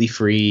completely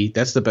free.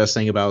 That's the best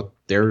thing about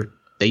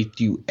they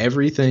do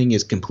everything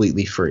is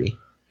completely free.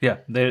 Yeah,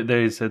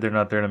 they said they're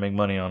not there to make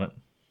money on it.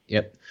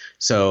 Yep.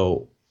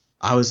 So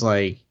I was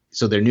like,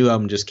 so their new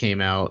album just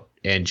came out,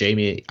 and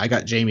I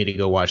got Jamie to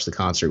go watch the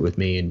concert with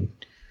me, and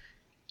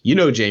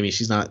Jamie,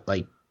 she's not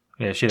like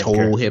she didn't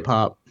total care. hip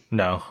hop.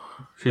 No,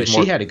 but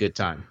she had a good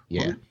time.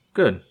 Yeah,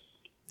 good.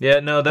 Yeah,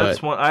 no,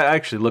 that's one. I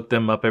actually look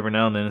them up every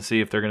now and then and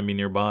see if they're going to be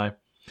nearby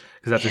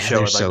because that's a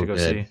show I'd like to go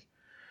see.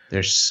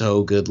 They're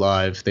so good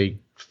live. There's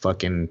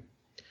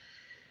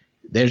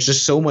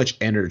just so much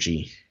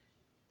energy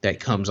that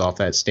comes off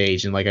that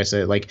stage. And like I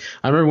said, like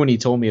I remember when he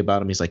told me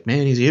about him, he's like,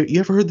 man, you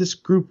ever heard this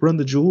group Run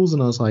the Jewels?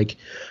 And I was like,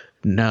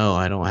 no,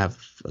 I don't have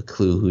a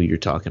clue who you're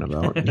talking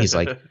about. And he's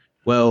like,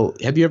 well,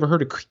 have you ever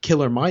heard of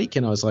Killer Mike?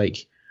 And I was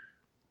like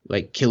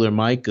Killer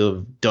Mike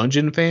of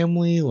Dungeon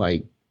Family,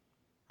 like,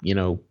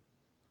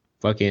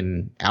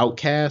 fucking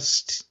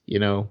Outcast,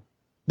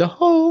 the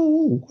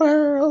whole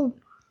world.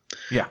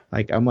 Yeah.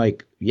 Like, I'm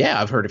like,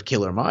 yeah, I've heard of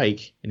Killer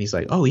Mike. And he's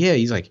like, oh yeah.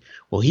 He's like,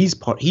 well, he's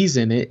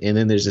in it. And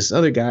then there's this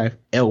other guy,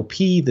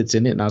 LP, that's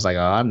in it. And I was like,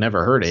 oh, I've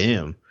never heard of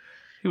him.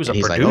 He was a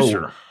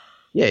producer. Like, oh.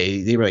 Yeah.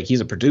 They were like, he's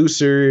a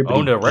producer.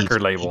 Owned a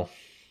record label.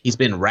 He's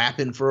been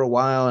rapping for a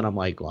while. And I'm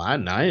like, well, I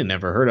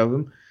never heard of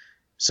him.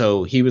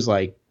 So he was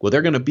like, well,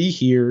 they're going to be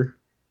here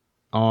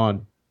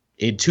in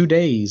 2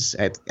 days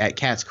at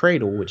Cat's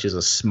Cradle, which is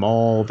a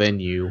small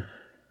venue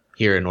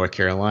here in North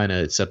Carolina.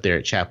 It's up there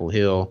at Chapel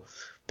Hill.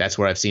 That's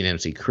where I've seen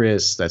MC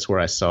Chris. That's where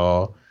I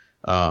saw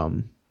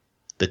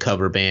the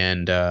cover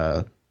band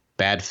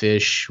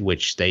Badfish,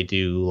 which they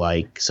do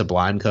like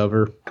Sublime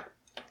cover,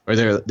 or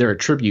they're a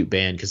tribute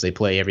band because they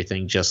play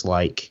everything just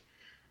like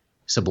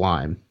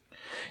Sublime.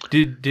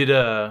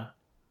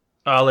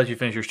 I'll let you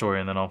finish your story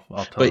and then I'll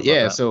tell. But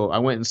yeah, so I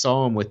went and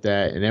saw them with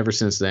that, and ever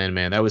since then,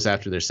 man, that was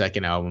after their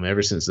second album.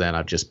 Ever since then,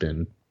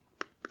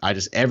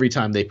 every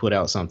time they put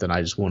out something,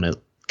 I just want to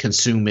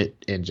consume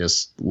it and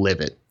just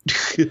live it.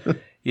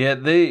 Yeah,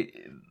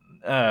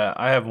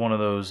 I have one of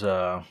those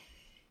Gear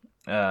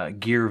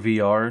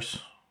VRs,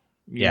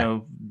 you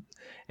know,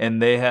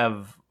 and they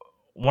have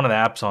one of the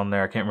apps on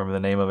there. I can't remember the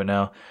name of it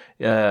now.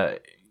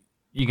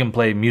 You can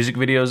play music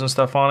videos and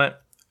stuff on it.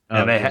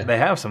 And they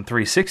have some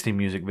 360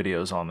 music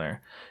videos on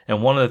there.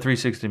 And one of the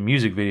 360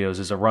 music videos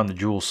is a Run the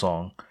Jewels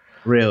song.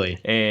 Really?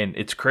 And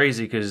it's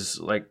crazy because,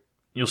 like,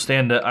 you'll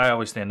stand up. I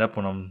always stand up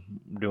when I'm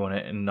doing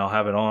it, and I'll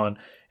have it on.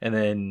 And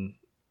then,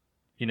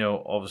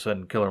 all of a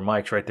sudden, Killer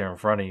Mike's right there in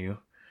front of you.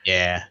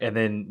 Yeah. And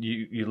then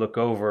you look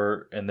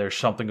over, and there's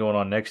something going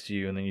on next to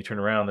you. And then you turn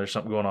around, there's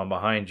something going on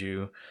behind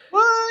you.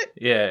 What?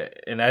 Yeah.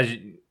 And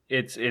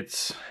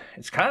it's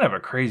kind of a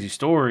crazy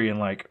story. And,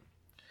 like,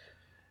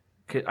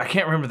 I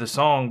can't remember the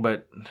song,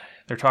 but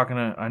they're talking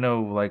I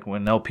know, like,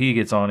 when LP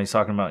gets on, he's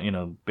talking about,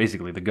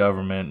 basically the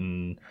government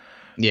and,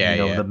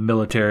 the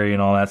military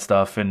and all that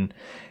stuff. And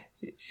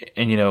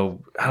I don't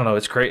know,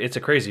 it's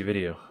a crazy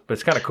video, but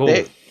it's kind of cool.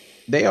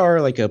 They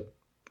are like a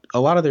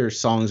lot of their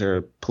songs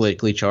are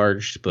politically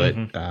charged, but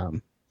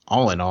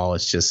all in all,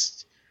 it's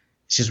just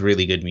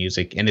really good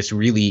music. And it's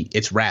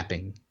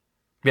rapping.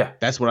 Yeah.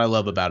 That's what I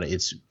love about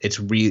it.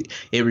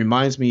 It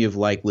reminds me of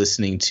like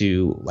listening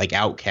to like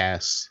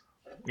Outkast.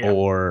 Yeah.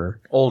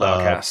 Or old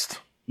Outkast.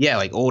 Yeah,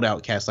 like old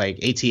Outkast, like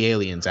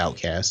ATLiens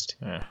Outkast.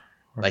 Yeah.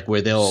 Like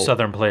where they'll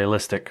Southern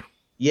Playalistic.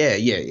 Yeah,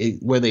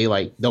 where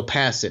they'll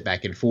pass it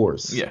back and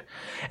forth. Yeah.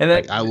 And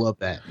I love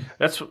that.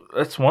 That's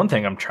one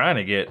thing I'm trying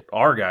to get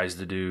our guys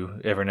to do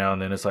every now and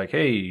then. It's like,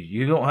 hey,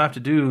 you don't have to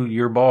do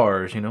your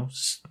bars,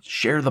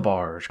 share the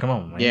bars. Come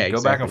on, man. Yeah,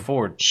 go back and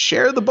forth.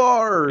 Share the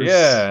bars.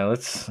 Yeah,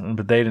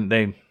 but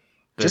they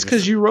just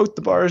because you wrote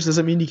the bars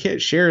doesn't mean you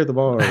can't share the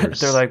bars.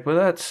 They're like,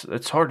 well,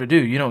 it's hard to do.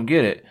 You don't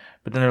get it.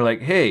 But then they're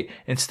like, hey,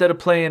 instead of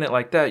playing it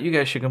like that, you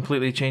guys should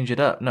completely change it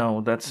up.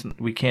 No,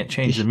 we can't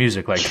change the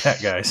music like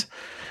that, guys.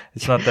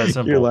 It's not that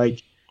simple.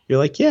 You're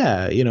like,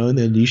 yeah, and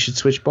then you should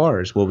switch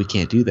bars. Well, we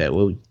can't do that.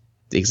 Well,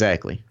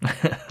 exactly.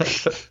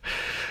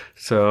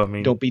 So I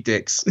mean, don't be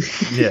dicks.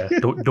 Yeah,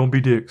 don't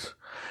be dicks.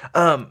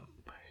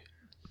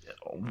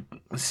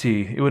 Let's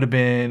see. It would have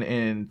been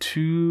in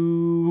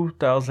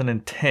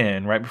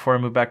 2010, right before I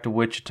moved back to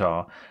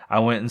Wichita. I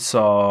went and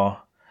saw.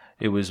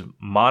 It was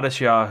Modest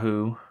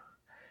Yahoo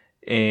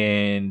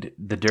and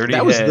the Dirty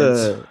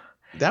Heads.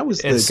 That was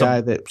the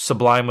guy that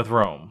Sublime with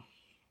Rome.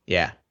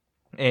 Yeah.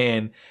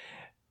 And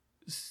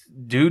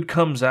dude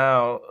comes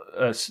out.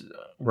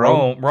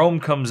 Rome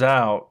comes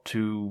out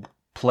to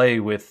play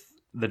with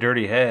the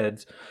Dirty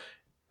Heads,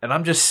 and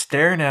I'm just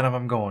staring at him.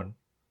 I'm going,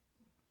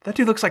 that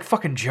dude looks like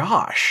fucking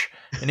Josh.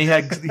 And he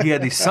had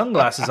these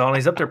sunglasses on.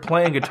 He's up there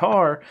playing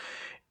guitar,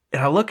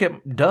 and I look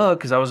at Doug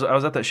because I was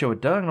at that show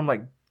with Doug, and I'm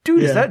like,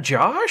 dude, is that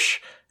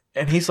Josh?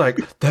 And he's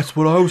like, that's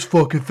what I was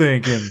fucking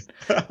thinking.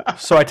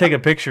 So I take a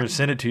picture and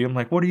send it to you. I'm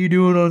like, what are you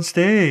doing on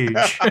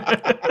stage?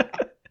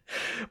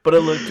 But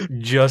it looked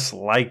just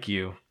like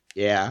you.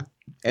 Yeah.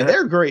 And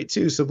they're great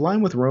too.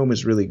 Sublime with Rome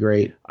is really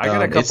great. I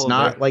got a couple. It's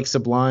not like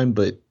Sublime,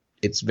 but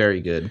it's very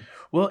good.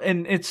 Well,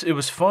 and it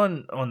was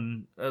fun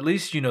on at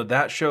least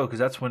that show because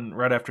that's when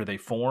right after they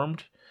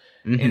formed,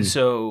 and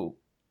so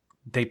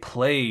they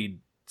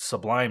played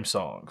Sublime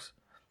songs,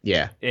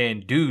 Yeah.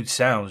 And dude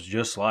sounds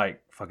just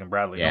like fucking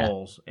Bradley Yeah.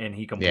 Knowles, and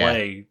he can Yeah.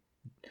 play.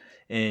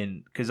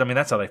 And because I mean,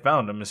 that's how they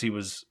found him. Is he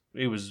was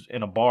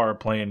in a bar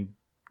playing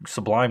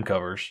Sublime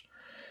covers,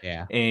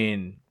 Yeah.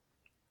 and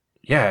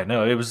yeah,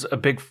 no, it was a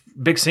big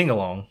sing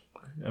along.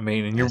 I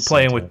mean, and you're That's so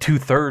playing with dope.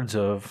 2/3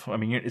 of. I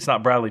mean, it's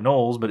not Bradley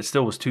Knowles, but it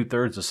still was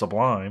 2/3 of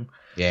Sublime,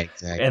 Yeah,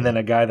 exactly. and then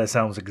a guy that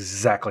sounds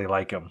exactly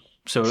like him.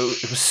 So it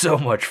was so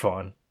much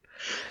fun.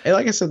 And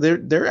like I said,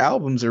 their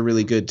albums are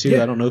really good too.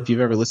 Yeah. I don't know if you've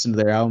ever listened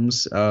to their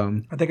albums.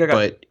 I think I got.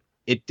 But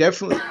it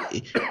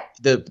definitely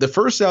the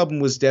first album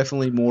was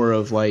definitely more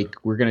of like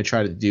we're gonna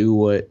try to do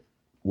what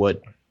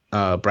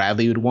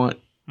Bradley would want,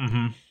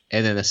 Mm-hmm.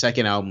 and then the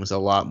second album was a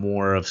lot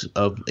more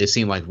of it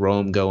seemed like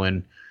Rome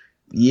going,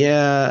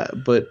 yeah,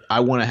 but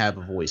I want to have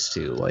a voice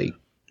too, like.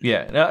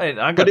 Yeah, no, and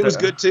I got. But it was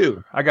good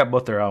too. I got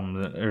both their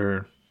albums,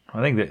 or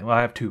I think that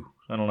I have two.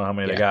 I don't know how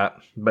many they got,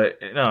 but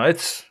no,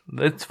 it's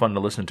fun to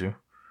listen to.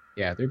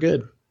 Yeah, they're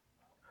good.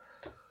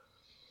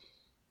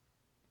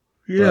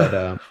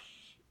 Yeah.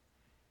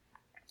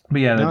 But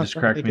yeah, that No, just I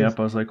cracked think me it's- up.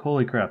 I was like,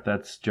 holy crap,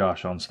 that's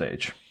Josh on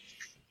stage.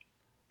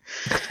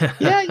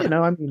 Yeah,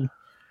 I mean,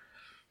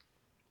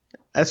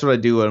 that's what I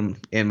do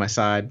in my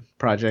side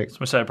project. It's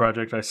my side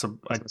project. I my side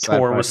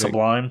tour with project.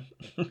 Sublime.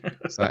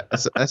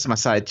 That's my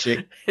side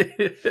chick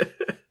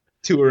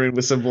touring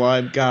with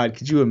Sublime. God,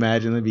 could you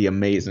imagine? That'd be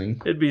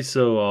amazing. It'd be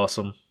so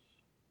awesome.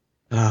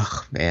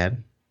 Oh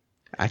man,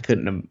 I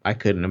couldn't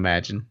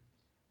imagine.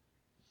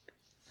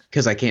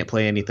 Because I can't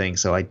play anything,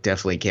 so I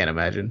definitely can't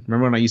imagine.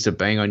 Remember when I used to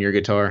bang on your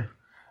guitar?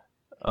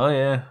 Oh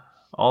yeah,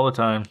 all the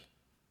time.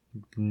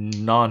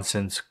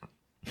 Nonsense.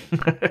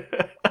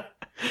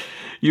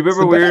 You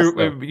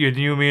remember you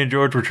and me and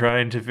George were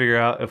trying to figure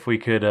out if we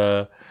could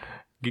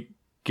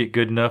get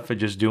good enough at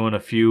just doing a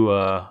few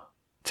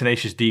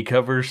Tenacious D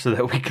covers so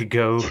that we could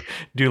go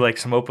do like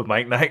some open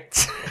mic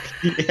nights.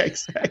 Yeah,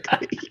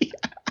 exactly.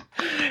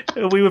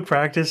 We would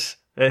practice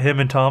at him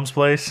and Tom's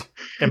place,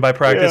 and by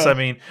practice Yeah. I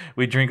mean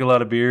we drink a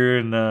lot of beer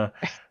and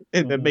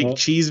And then make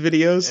cheese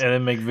videos.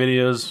 then make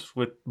videos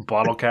with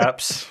bottle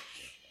caps.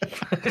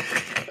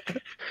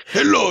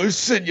 Hello,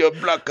 Senor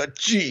Blanca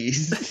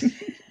Cheese.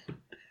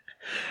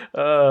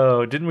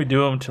 Oh, didn't we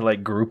do them to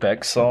like Group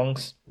X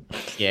songs?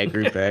 Yeah,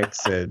 Group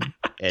X and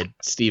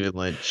Stephen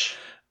Lynch.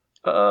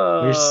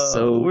 Oh,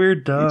 we're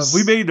dumb.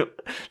 We made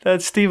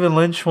that Stephen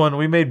Lynch one.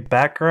 We made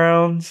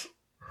backgrounds.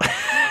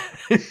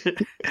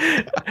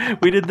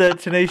 We did that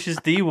Tenacious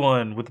D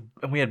one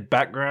and we had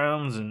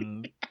backgrounds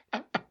and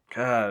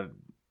God.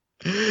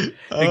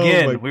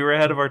 Again, we were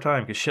ahead of our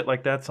time because shit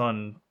like that's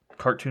on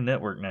Cartoon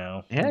Network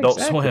now. Yeah, Adult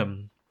exactly.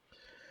 Swim.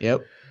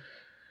 Yep.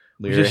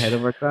 We We were just- ahead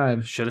of our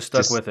time. Should have stuck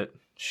Just with it.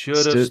 Should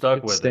have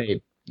stuck with it.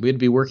 stayed. We'd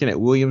be working at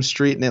William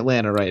Street in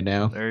Atlanta right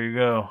now. There you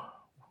go.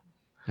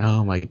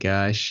 Oh my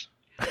gosh.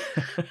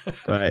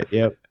 But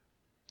yep.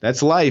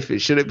 That's life. It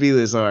shouldn't be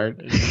this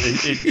hard.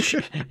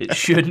 It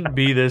shouldn't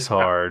be this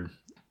hard.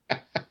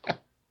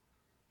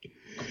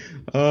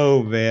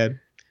 Oh man.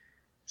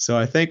 So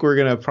I think we're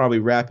gonna probably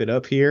wrap it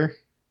up here.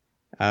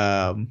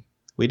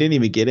 We didn't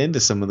even get into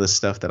some of the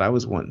stuff that I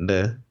was wanting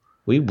to.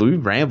 We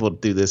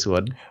rambled through this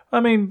one. I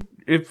mean,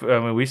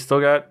 we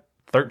still got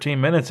 13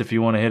 minutes if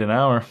you want to hit an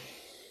hour.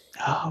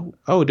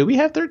 Oh, do we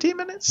have 13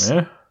 minutes?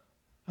 Yeah.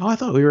 Oh, I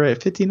thought we were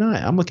at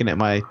 59. I'm looking at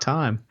my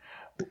time.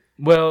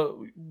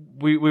 Well,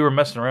 we were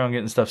messing around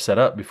getting stuff set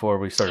up before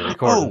we started Oh,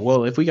 recording.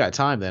 well, if we got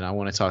time, then I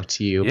want to talk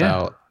to you Yeah.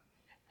 about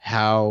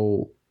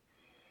how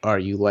are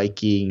you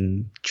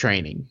liking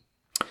training?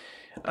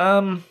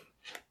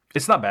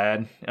 It's not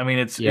bad. I mean,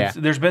 it's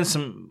there's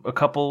been a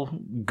couple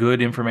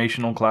good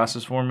informational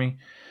classes for me.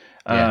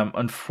 Yeah.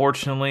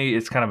 Unfortunately,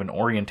 it's kind of an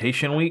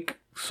orientation week,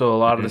 so a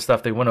lot of the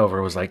stuff they went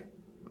over was like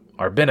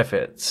our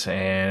benefits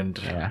and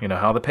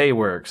how the pay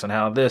works and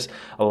how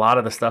a lot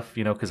of the stuff,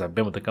 because I've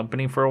been with the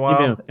company for a while. You've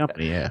been with the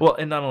company, yeah. Well,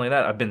 and not only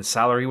that, I've been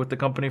salary with the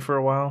company for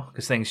a while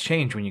because things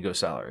change when you go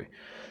salary.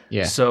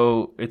 Yeah.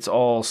 So it's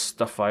all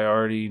stuff I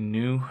already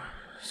knew.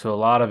 So a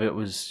lot of it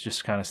was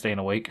just kind of staying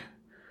awake.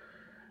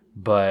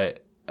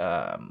 But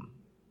I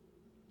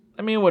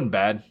mean, it wasn't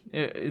bad.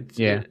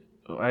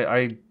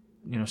 I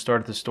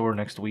start at the store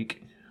next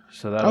week,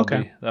 so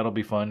that'll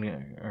be fun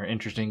or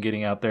interesting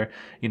getting out there.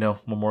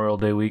 Memorial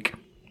Day week.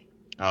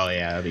 Oh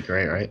yeah, that'd be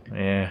great, right?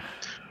 Yeah.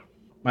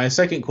 My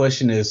second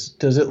question is: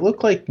 does it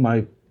look like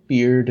my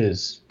beard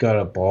has got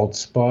a bald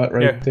spot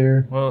right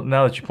there? Well,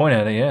 now that you point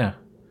at it, yeah.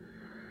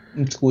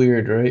 It's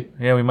weird, right?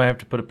 Yeah, we might have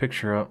to put a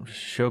picture up just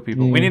to show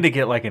people. Yeah. We need to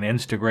get like an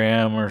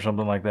Instagram or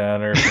something like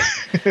that, or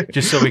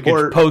just so we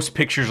can post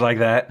pictures like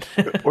that.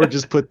 Or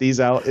just put these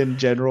out in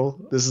general.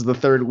 This is the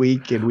third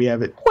week, and we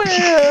haven't.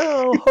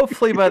 Well,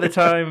 hopefully by the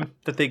time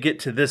that they get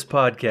to this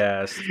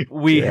podcast,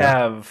 we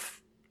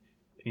have,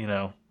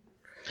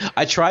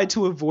 I tried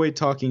to avoid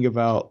talking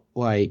about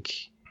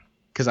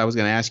because I was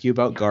going to ask you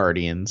about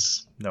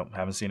Guardians. Nope,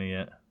 haven't seen it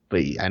yet.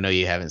 But I know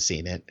you haven't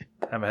seen it.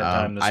 Haven't had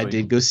time this week. I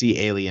did go see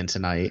Alien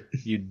tonight.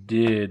 You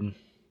did.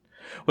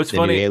 What's the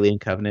funny? New Alien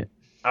Covenant.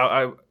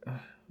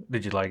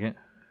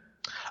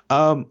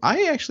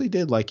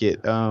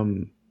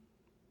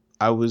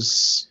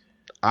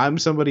 I'm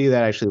somebody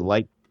that actually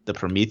liked the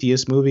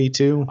Prometheus movie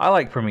too. I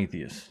like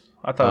Prometheus.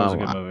 I thought it was a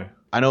good movie.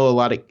 I know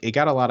it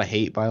got a lot of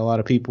hate by a lot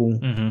of people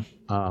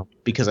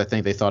because I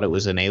think they thought it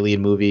was an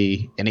alien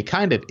movie, and it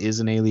kind of is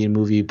an alien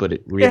movie, but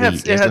it really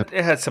isn't.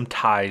 It had some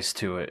ties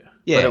to it.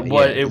 Yeah,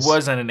 but it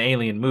wasn't an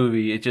alien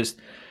movie.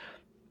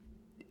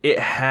 It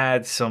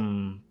had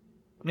some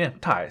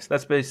ties.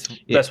 That's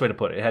best way to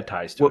put it. It had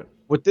ties to it.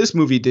 What this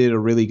movie did a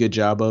really good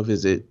job of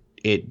is it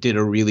did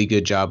a really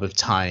good job of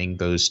tying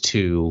those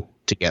two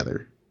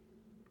together.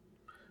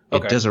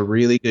 It does a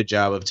really good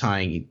job of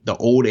tying the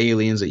old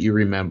aliens that you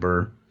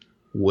remember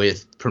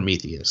with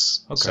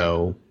Prometheus. Okay.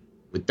 So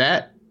with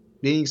that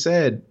being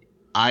said,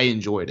 I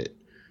enjoyed it.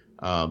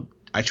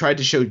 I tried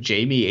to show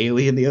Jamie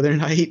Alien the other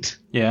night.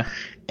 Yeah.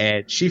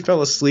 And she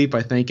fell asleep,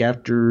 I think,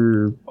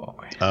 after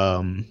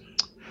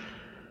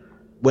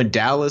when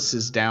Dallas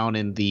is down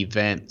in the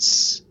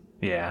vents.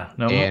 Yeah.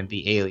 And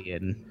the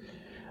alien.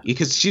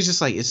 Because she's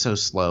just like, it's so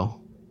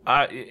slow.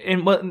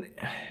 And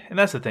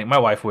that's the thing. My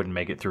wife wouldn't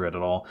make it through it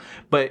at all.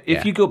 But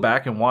if you go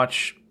back and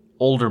watch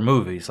older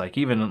movies, like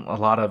even a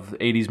lot of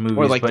 80s movies,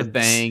 or like The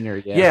Thing,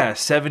 or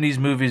 70s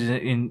movies,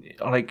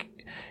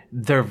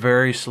 they're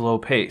very slow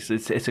paced.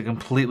 It's a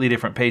completely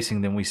different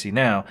pacing than we see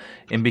now.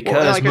 And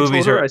because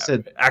movies are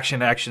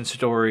action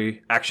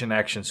story,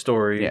 action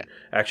story,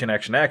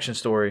 action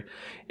story,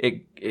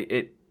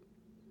 it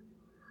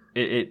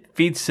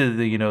feeds to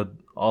the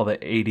all the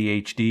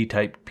ADHD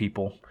type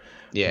people.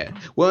 Yeah.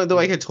 Well,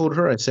 like I told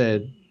her, I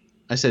said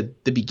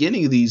the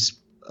beginning of these,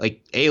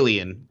 like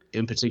Alien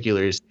in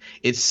particular,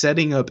 it's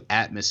setting up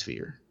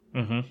atmosphere.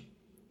 Mm-hmm.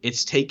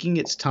 It's taking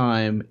its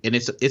time, and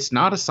it's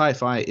not a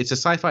sci-fi. It's a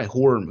sci-fi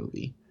horror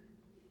movie.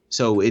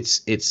 So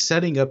it's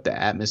setting up the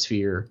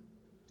atmosphere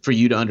for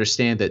you to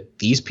understand that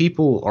these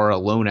people are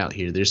alone out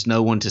here. There's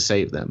no one to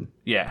save them.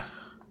 Yeah.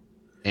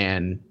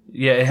 And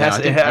it has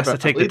to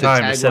take the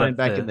time to set up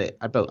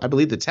I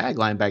believe the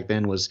tagline back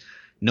then was,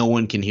 "No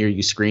one can hear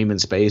you scream in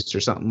space,"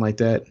 or something like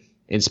that.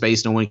 In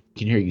space, no one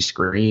can hear you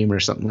scream, or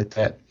something like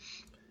that.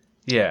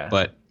 Yeah.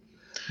 But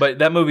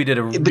that movie did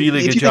a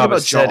really good job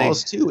of setting.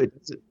 Jaws too.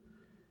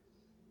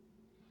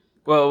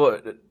 Well,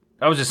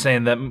 I was just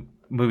saying that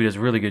movie does a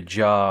really good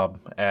job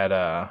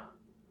at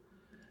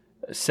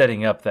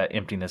setting up that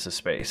emptiness of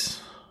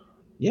space.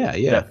 Yeah.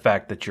 That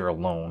fact that you're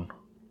alone.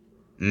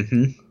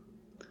 Mm-hmm.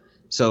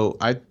 So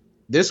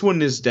this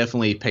one is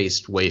definitely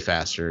paced way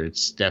faster.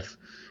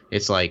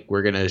 It's like,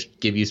 we're gonna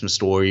give you some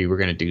story, we're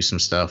gonna do some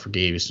stuff, we're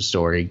gonna give you some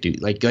story.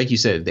 Like you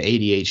said, the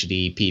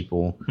ADHD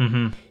people.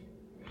 Mm-hmm.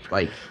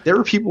 Like, there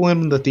were people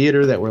in the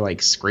theater that were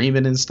like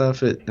screaming and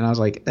stuff, and I was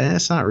like,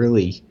 it's not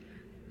really.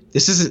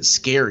 This isn't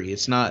scary.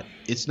 It's not.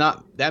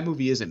 That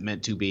movie isn't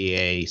meant to be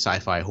a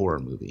sci-fi horror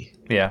movie.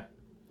 Yeah.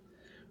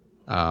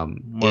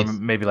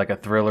 Maybe like a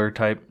thriller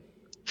type.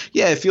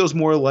 Yeah, it feels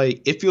more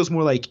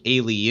like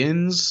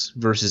Aliens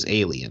versus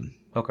Alien.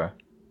 Okay.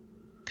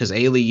 Because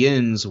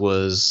Aliens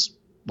was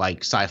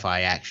like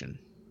sci-fi action,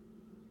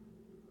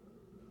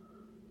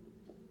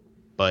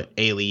 but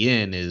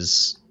Alien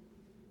is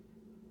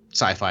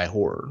sci-fi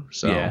horror.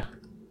 So yeah,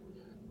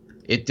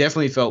 it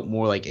definitely felt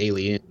more like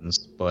Aliens,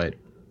 but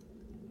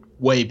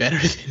way better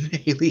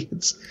than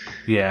Aliens.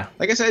 Yeah.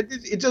 Like I said,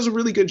 it does a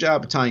really good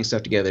job of tying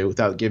stuff together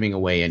without giving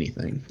away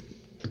anything.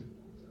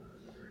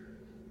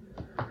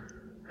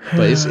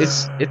 But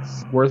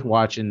it's worth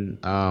watching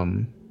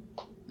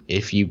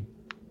if you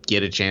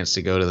get a chance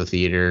to go to the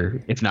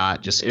theater. If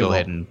not, just go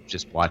ahead and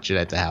just watch it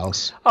at the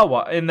house. Oh,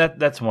 and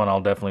that's one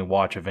I'll definitely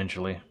watch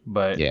eventually.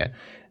 But yeah,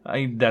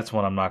 that's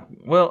one I'm not.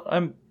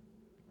 Well,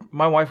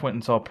 my wife went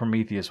and saw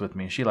Prometheus with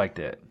me. She liked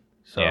it.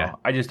 So yeah.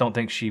 I just don't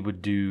think she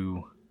would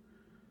do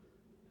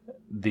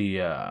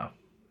the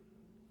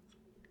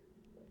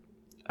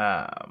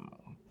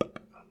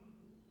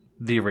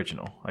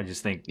original. I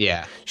just think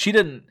she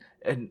didn't.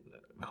 And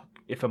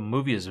if a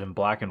movie is in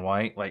black and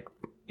white, like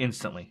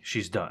instantly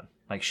she's done.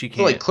 Like she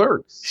can't. Like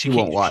Clerks, she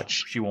won't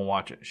watch. She won't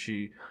watch it.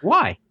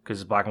 Why?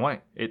 Because it's black and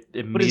white.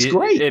 But it's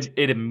great.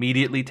 It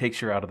immediately takes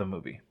her out of the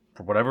movie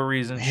for whatever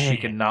reason. Man. She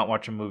cannot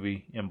watch a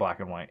movie in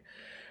black and white.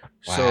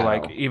 Wow. So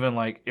like even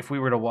like if we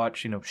were to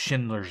watch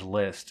Schindler's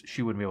List,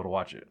 she wouldn't be able to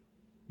watch it.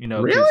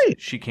 Really?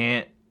 She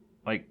can't.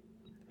 Like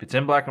if it's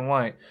in black and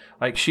white,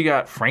 like she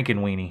got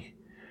Frankenweenie.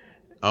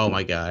 Oh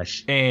my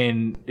gosh!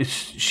 And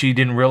she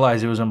didn't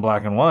realize it was in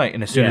black and white,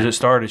 and as soon as it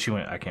started, she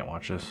went, "I can't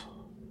watch this."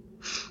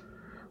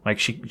 Like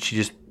she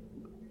just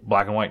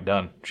black and white,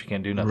 done. She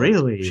can't do nothing.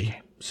 Really?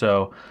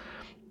 So,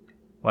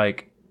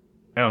 like,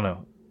 I don't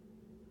know.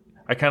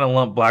 I kind of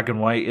lump black and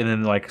white, and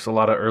then like it's a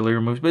lot of earlier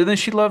movies, but then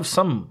she loves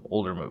some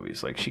older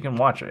movies. Like she can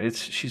watch it.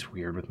 She's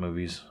weird with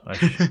movies.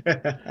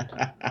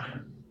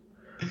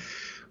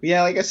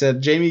 Yeah, like I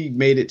said, Jamie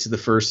made it to the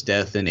first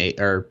death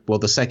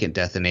the second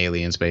death in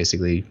Aliens,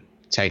 basically.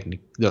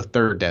 The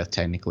third death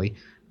technically,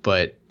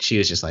 but she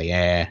was just like,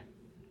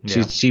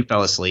 she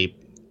fell asleep.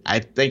 I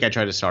think I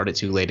tried to start it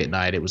too late at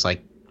night. It was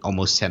like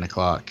almost 10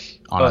 o'clock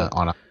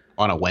on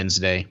a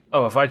Wednesday.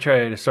 Oh, if I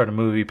try to start a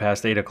movie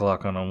past 8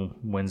 o'clock on a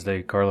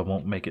Wednesday, Carla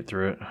won't make it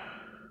through it.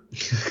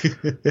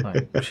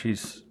 Like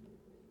she's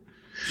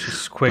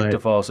quick to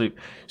But fall asleep.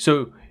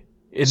 So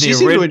in she the seemed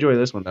to original, enjoy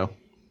this one though.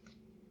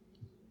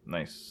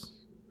 nice.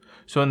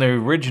 So in the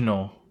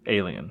original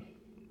Alien,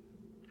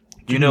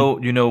 do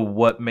Mhm. you know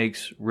what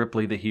makes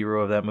Ripley the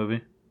hero of that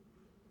movie?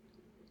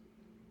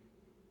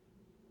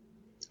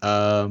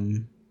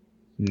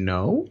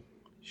 No.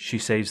 She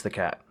saves the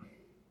cat.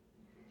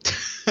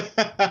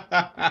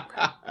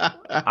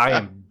 I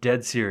am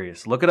dead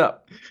serious. Look it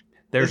up.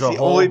 There's That's a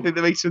the only whole. thing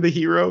that makes her the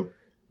hero.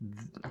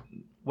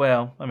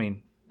 Well, I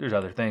mean, there's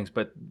other things,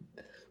 but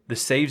the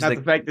saves Not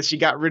the fact that she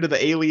got rid of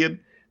the alien.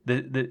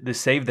 the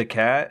save the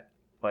cat,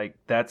 like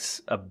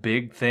that's a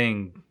big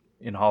thing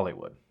in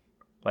Hollywood.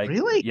 Like,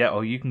 Really? yeah,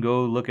 oh, you can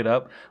go look it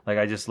up. Like,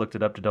 I just looked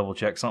it up to double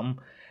check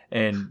something,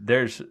 and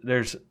there's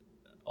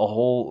a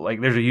whole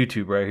like there's a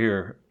YouTube right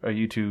here, a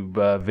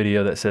YouTube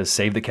video that says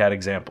 "Save the Cat"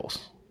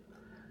 examples,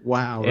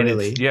 Wow, and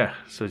really? it's yeah,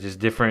 so just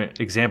different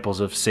examples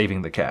of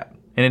saving the cat,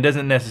 and it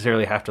doesn't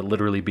necessarily have to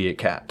literally be a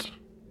cat.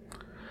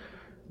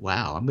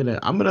 Wow, I'm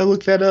gonna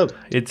look that up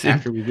It's in,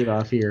 after we get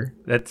off here.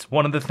 that's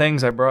one of the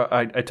things I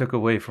took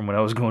away from when I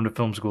was going to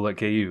film school at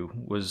KU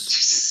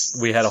was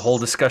we had a whole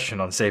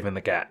discussion on saving the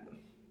cat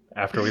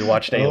after we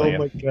watched Oh Alien.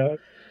 my god.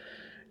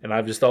 And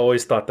I've just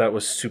always thought that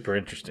was super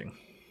interesting.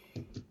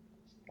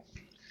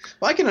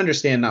 Well, I can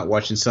understand not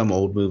watching some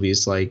old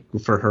movies like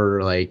for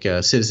her, like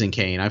Citizen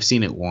Kane. I've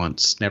seen it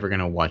once, never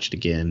gonna watch it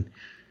again.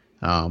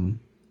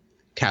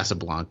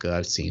 Casablanca,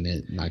 I've seen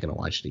it, not gonna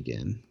watch it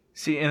again.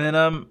 See, and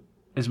then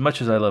as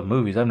much as I love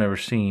movies, I've never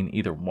seen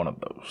either one of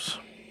those.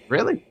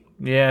 Really?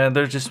 Yeah,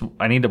 there's just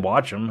I need to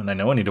watch them, and I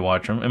know I need to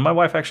watch them. And my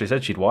wife actually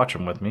said she'd watch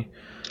them with me.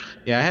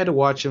 Yeah, I had to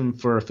watch them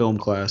for a film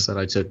class that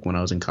I took when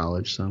I was in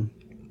college. So,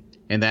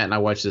 and I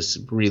watched this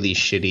really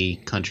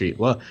shitty country.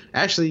 Well,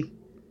 actually,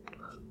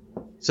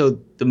 so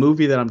the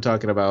movie that I'm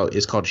talking about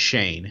is called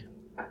Shane,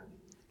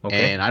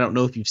 Okay. and I don't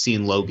know if you've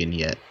seen Logan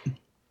yet.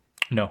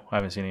 No, I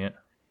haven't seen it yet.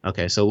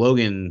 Okay, so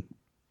Logan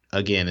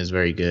again is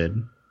very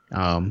good.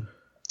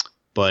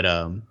 But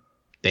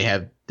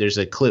there's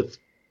a clip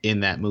in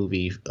that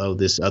movie of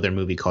this other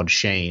movie called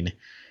Shane,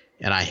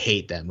 and I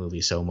hate that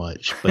movie so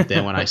much. But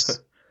then when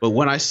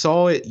I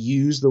saw it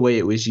used the way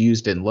it was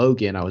used in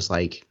Logan, I was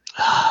like,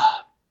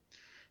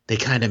 they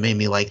kind of made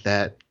me like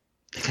that.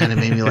 They kind of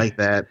made me like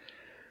that.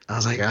 I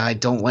was like, I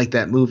don't like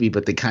that movie,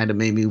 but they kind of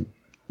made me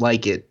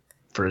like it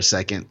for a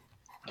second.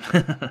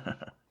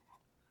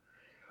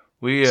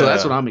 So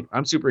that's what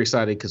I'm super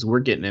excited because we're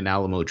getting an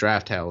Alamo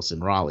Draft House in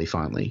Raleigh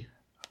finally.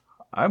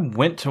 I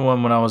went to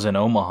one when I was in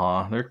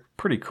Omaha. They're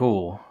pretty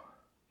cool.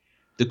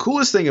 The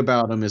coolest thing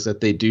about them is that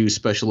they do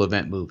special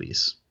event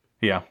movies.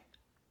 Yeah.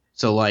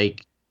 So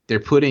like they're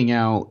putting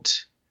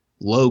out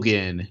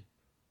Logan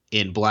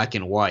in black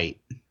and white,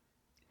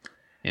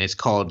 and it's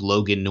called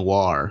Logan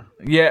Noir.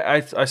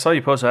 Yeah, I saw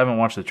you post. I haven't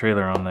watched the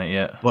trailer on that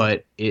yet.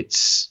 But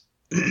it's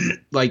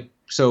like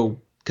so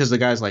because the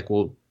guy's like,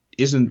 well,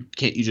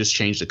 can't you just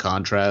change the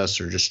contrast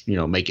or just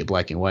make it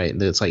black and white?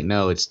 And it's like,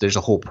 no, there's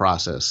a whole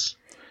process.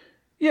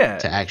 Yeah.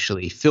 To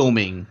actually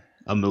filming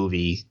a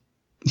movie.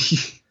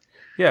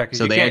 Yeah.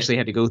 So they actually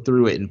had to go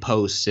through it in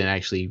post and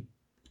actually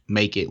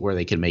make it where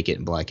they can make it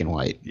in black and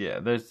white. Yeah,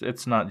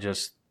 it's not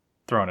just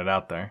throwing it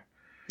out there.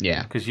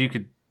 Yeah. Because you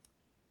could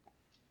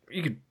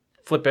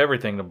flip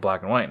everything to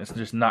black and white, and it's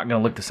just not going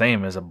to look the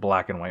same as a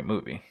black and white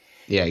movie.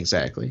 Yeah,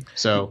 exactly.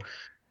 So,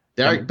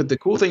 but the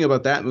cool thing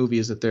about that movie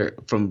is that they're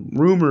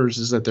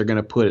going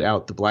to put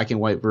out the black and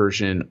white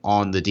version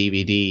on the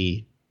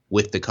DVD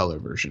with the color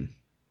version.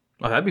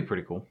 Oh, that'd be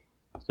pretty cool.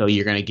 So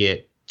you're going to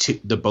get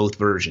both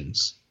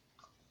versions.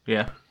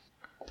 Yeah.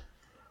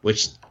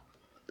 Which,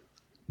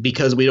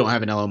 because we don't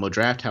have an Alamo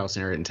Draft House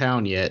here in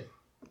town yet,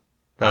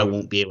 I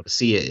won't be able to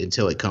see it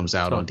until it comes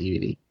out on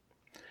DVD.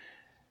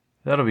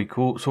 That'll be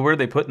cool. So where are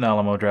they putting the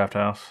Alamo Draft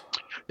House?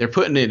 They're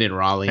putting it in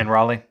Raleigh. In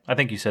Raleigh? I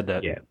think you said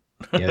that. Yeah.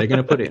 Yeah, they're going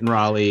to put it in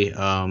Raleigh.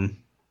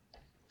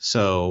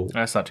 So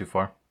that's not too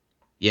far.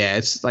 Yeah,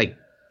 it's like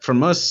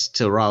from us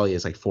to Raleigh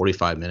is like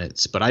 45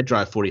 minutes, but I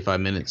drive 45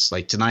 minutes.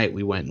 Like tonight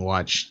we went and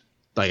watched,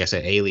 like I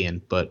said,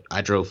 Alien, but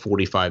I drove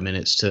 45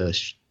 minutes to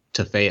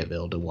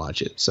Fayetteville to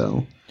watch it.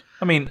 So,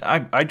 I mean,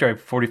 I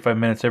drive 45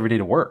 minutes every day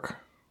to work.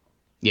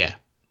 Yeah.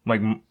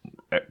 Like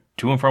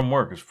to and from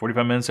work is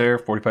 45 minutes there,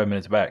 45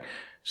 minutes back.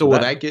 So will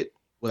that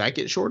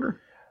get shorter?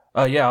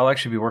 Yeah, I'll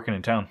actually be working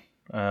in town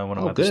when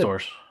I'm at the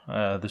stores.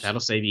 That'll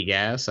save you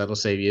gas. That'll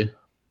save you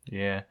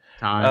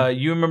time.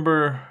 You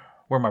remember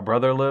where my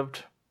brother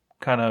lived,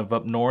 kind of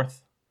up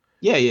north?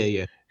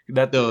 Yeah.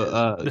 That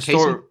the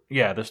store.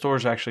 Yeah, the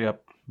store's actually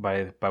up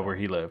by where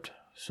he lived.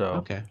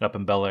 So up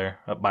in Bel Air,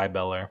 up by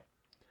Bel Air.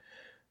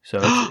 So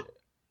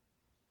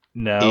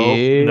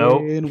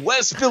in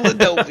West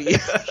Philadelphia.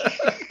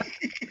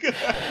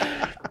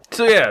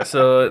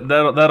 So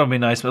that'll be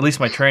nice. But at least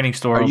my training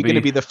store. Are you going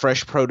to be the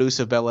fresh produce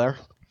of Bel Air?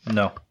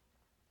 No,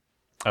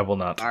 I will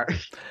not.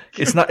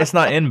 It's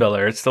not in Bel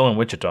Air. It's still in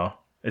Wichita.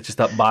 It's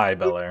just up by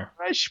Bel Air.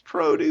 Fresh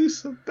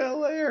produce of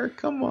Bel Air.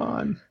 Come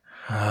on.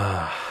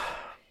 I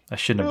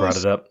shouldn't have brought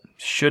it up.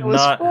 Should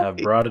not have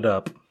brought it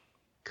up.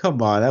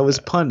 Come on, that was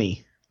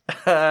punny.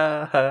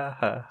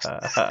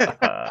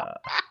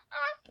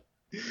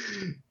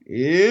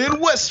 In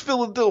West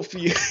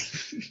Philadelphia.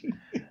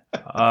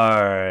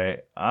 All right.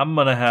 I'm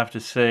going to have to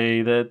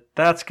say that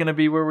that's going to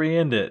be where we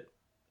end it.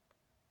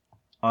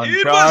 On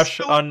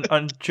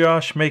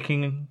Josh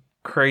making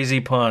crazy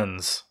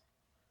puns.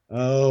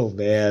 Oh,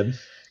 man.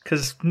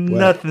 Because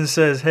nothing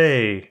says,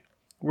 hey,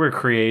 we're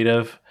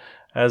creative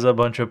as a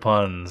bunch of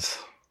puns.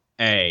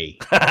 Hey.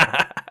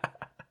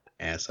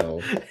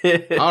 Asshole.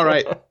 All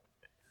right.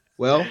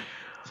 Well,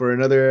 for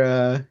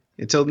another,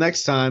 until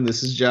next time,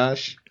 this is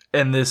Josh.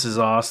 And this is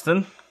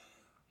Austin.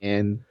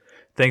 And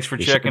thanks for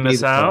checking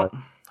us out.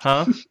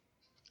 Huh?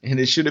 And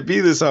it shouldn't be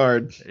this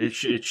hard. It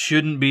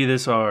shouldn't be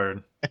this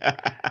hard.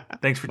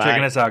 Thanks for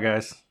checking us out,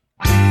 guys.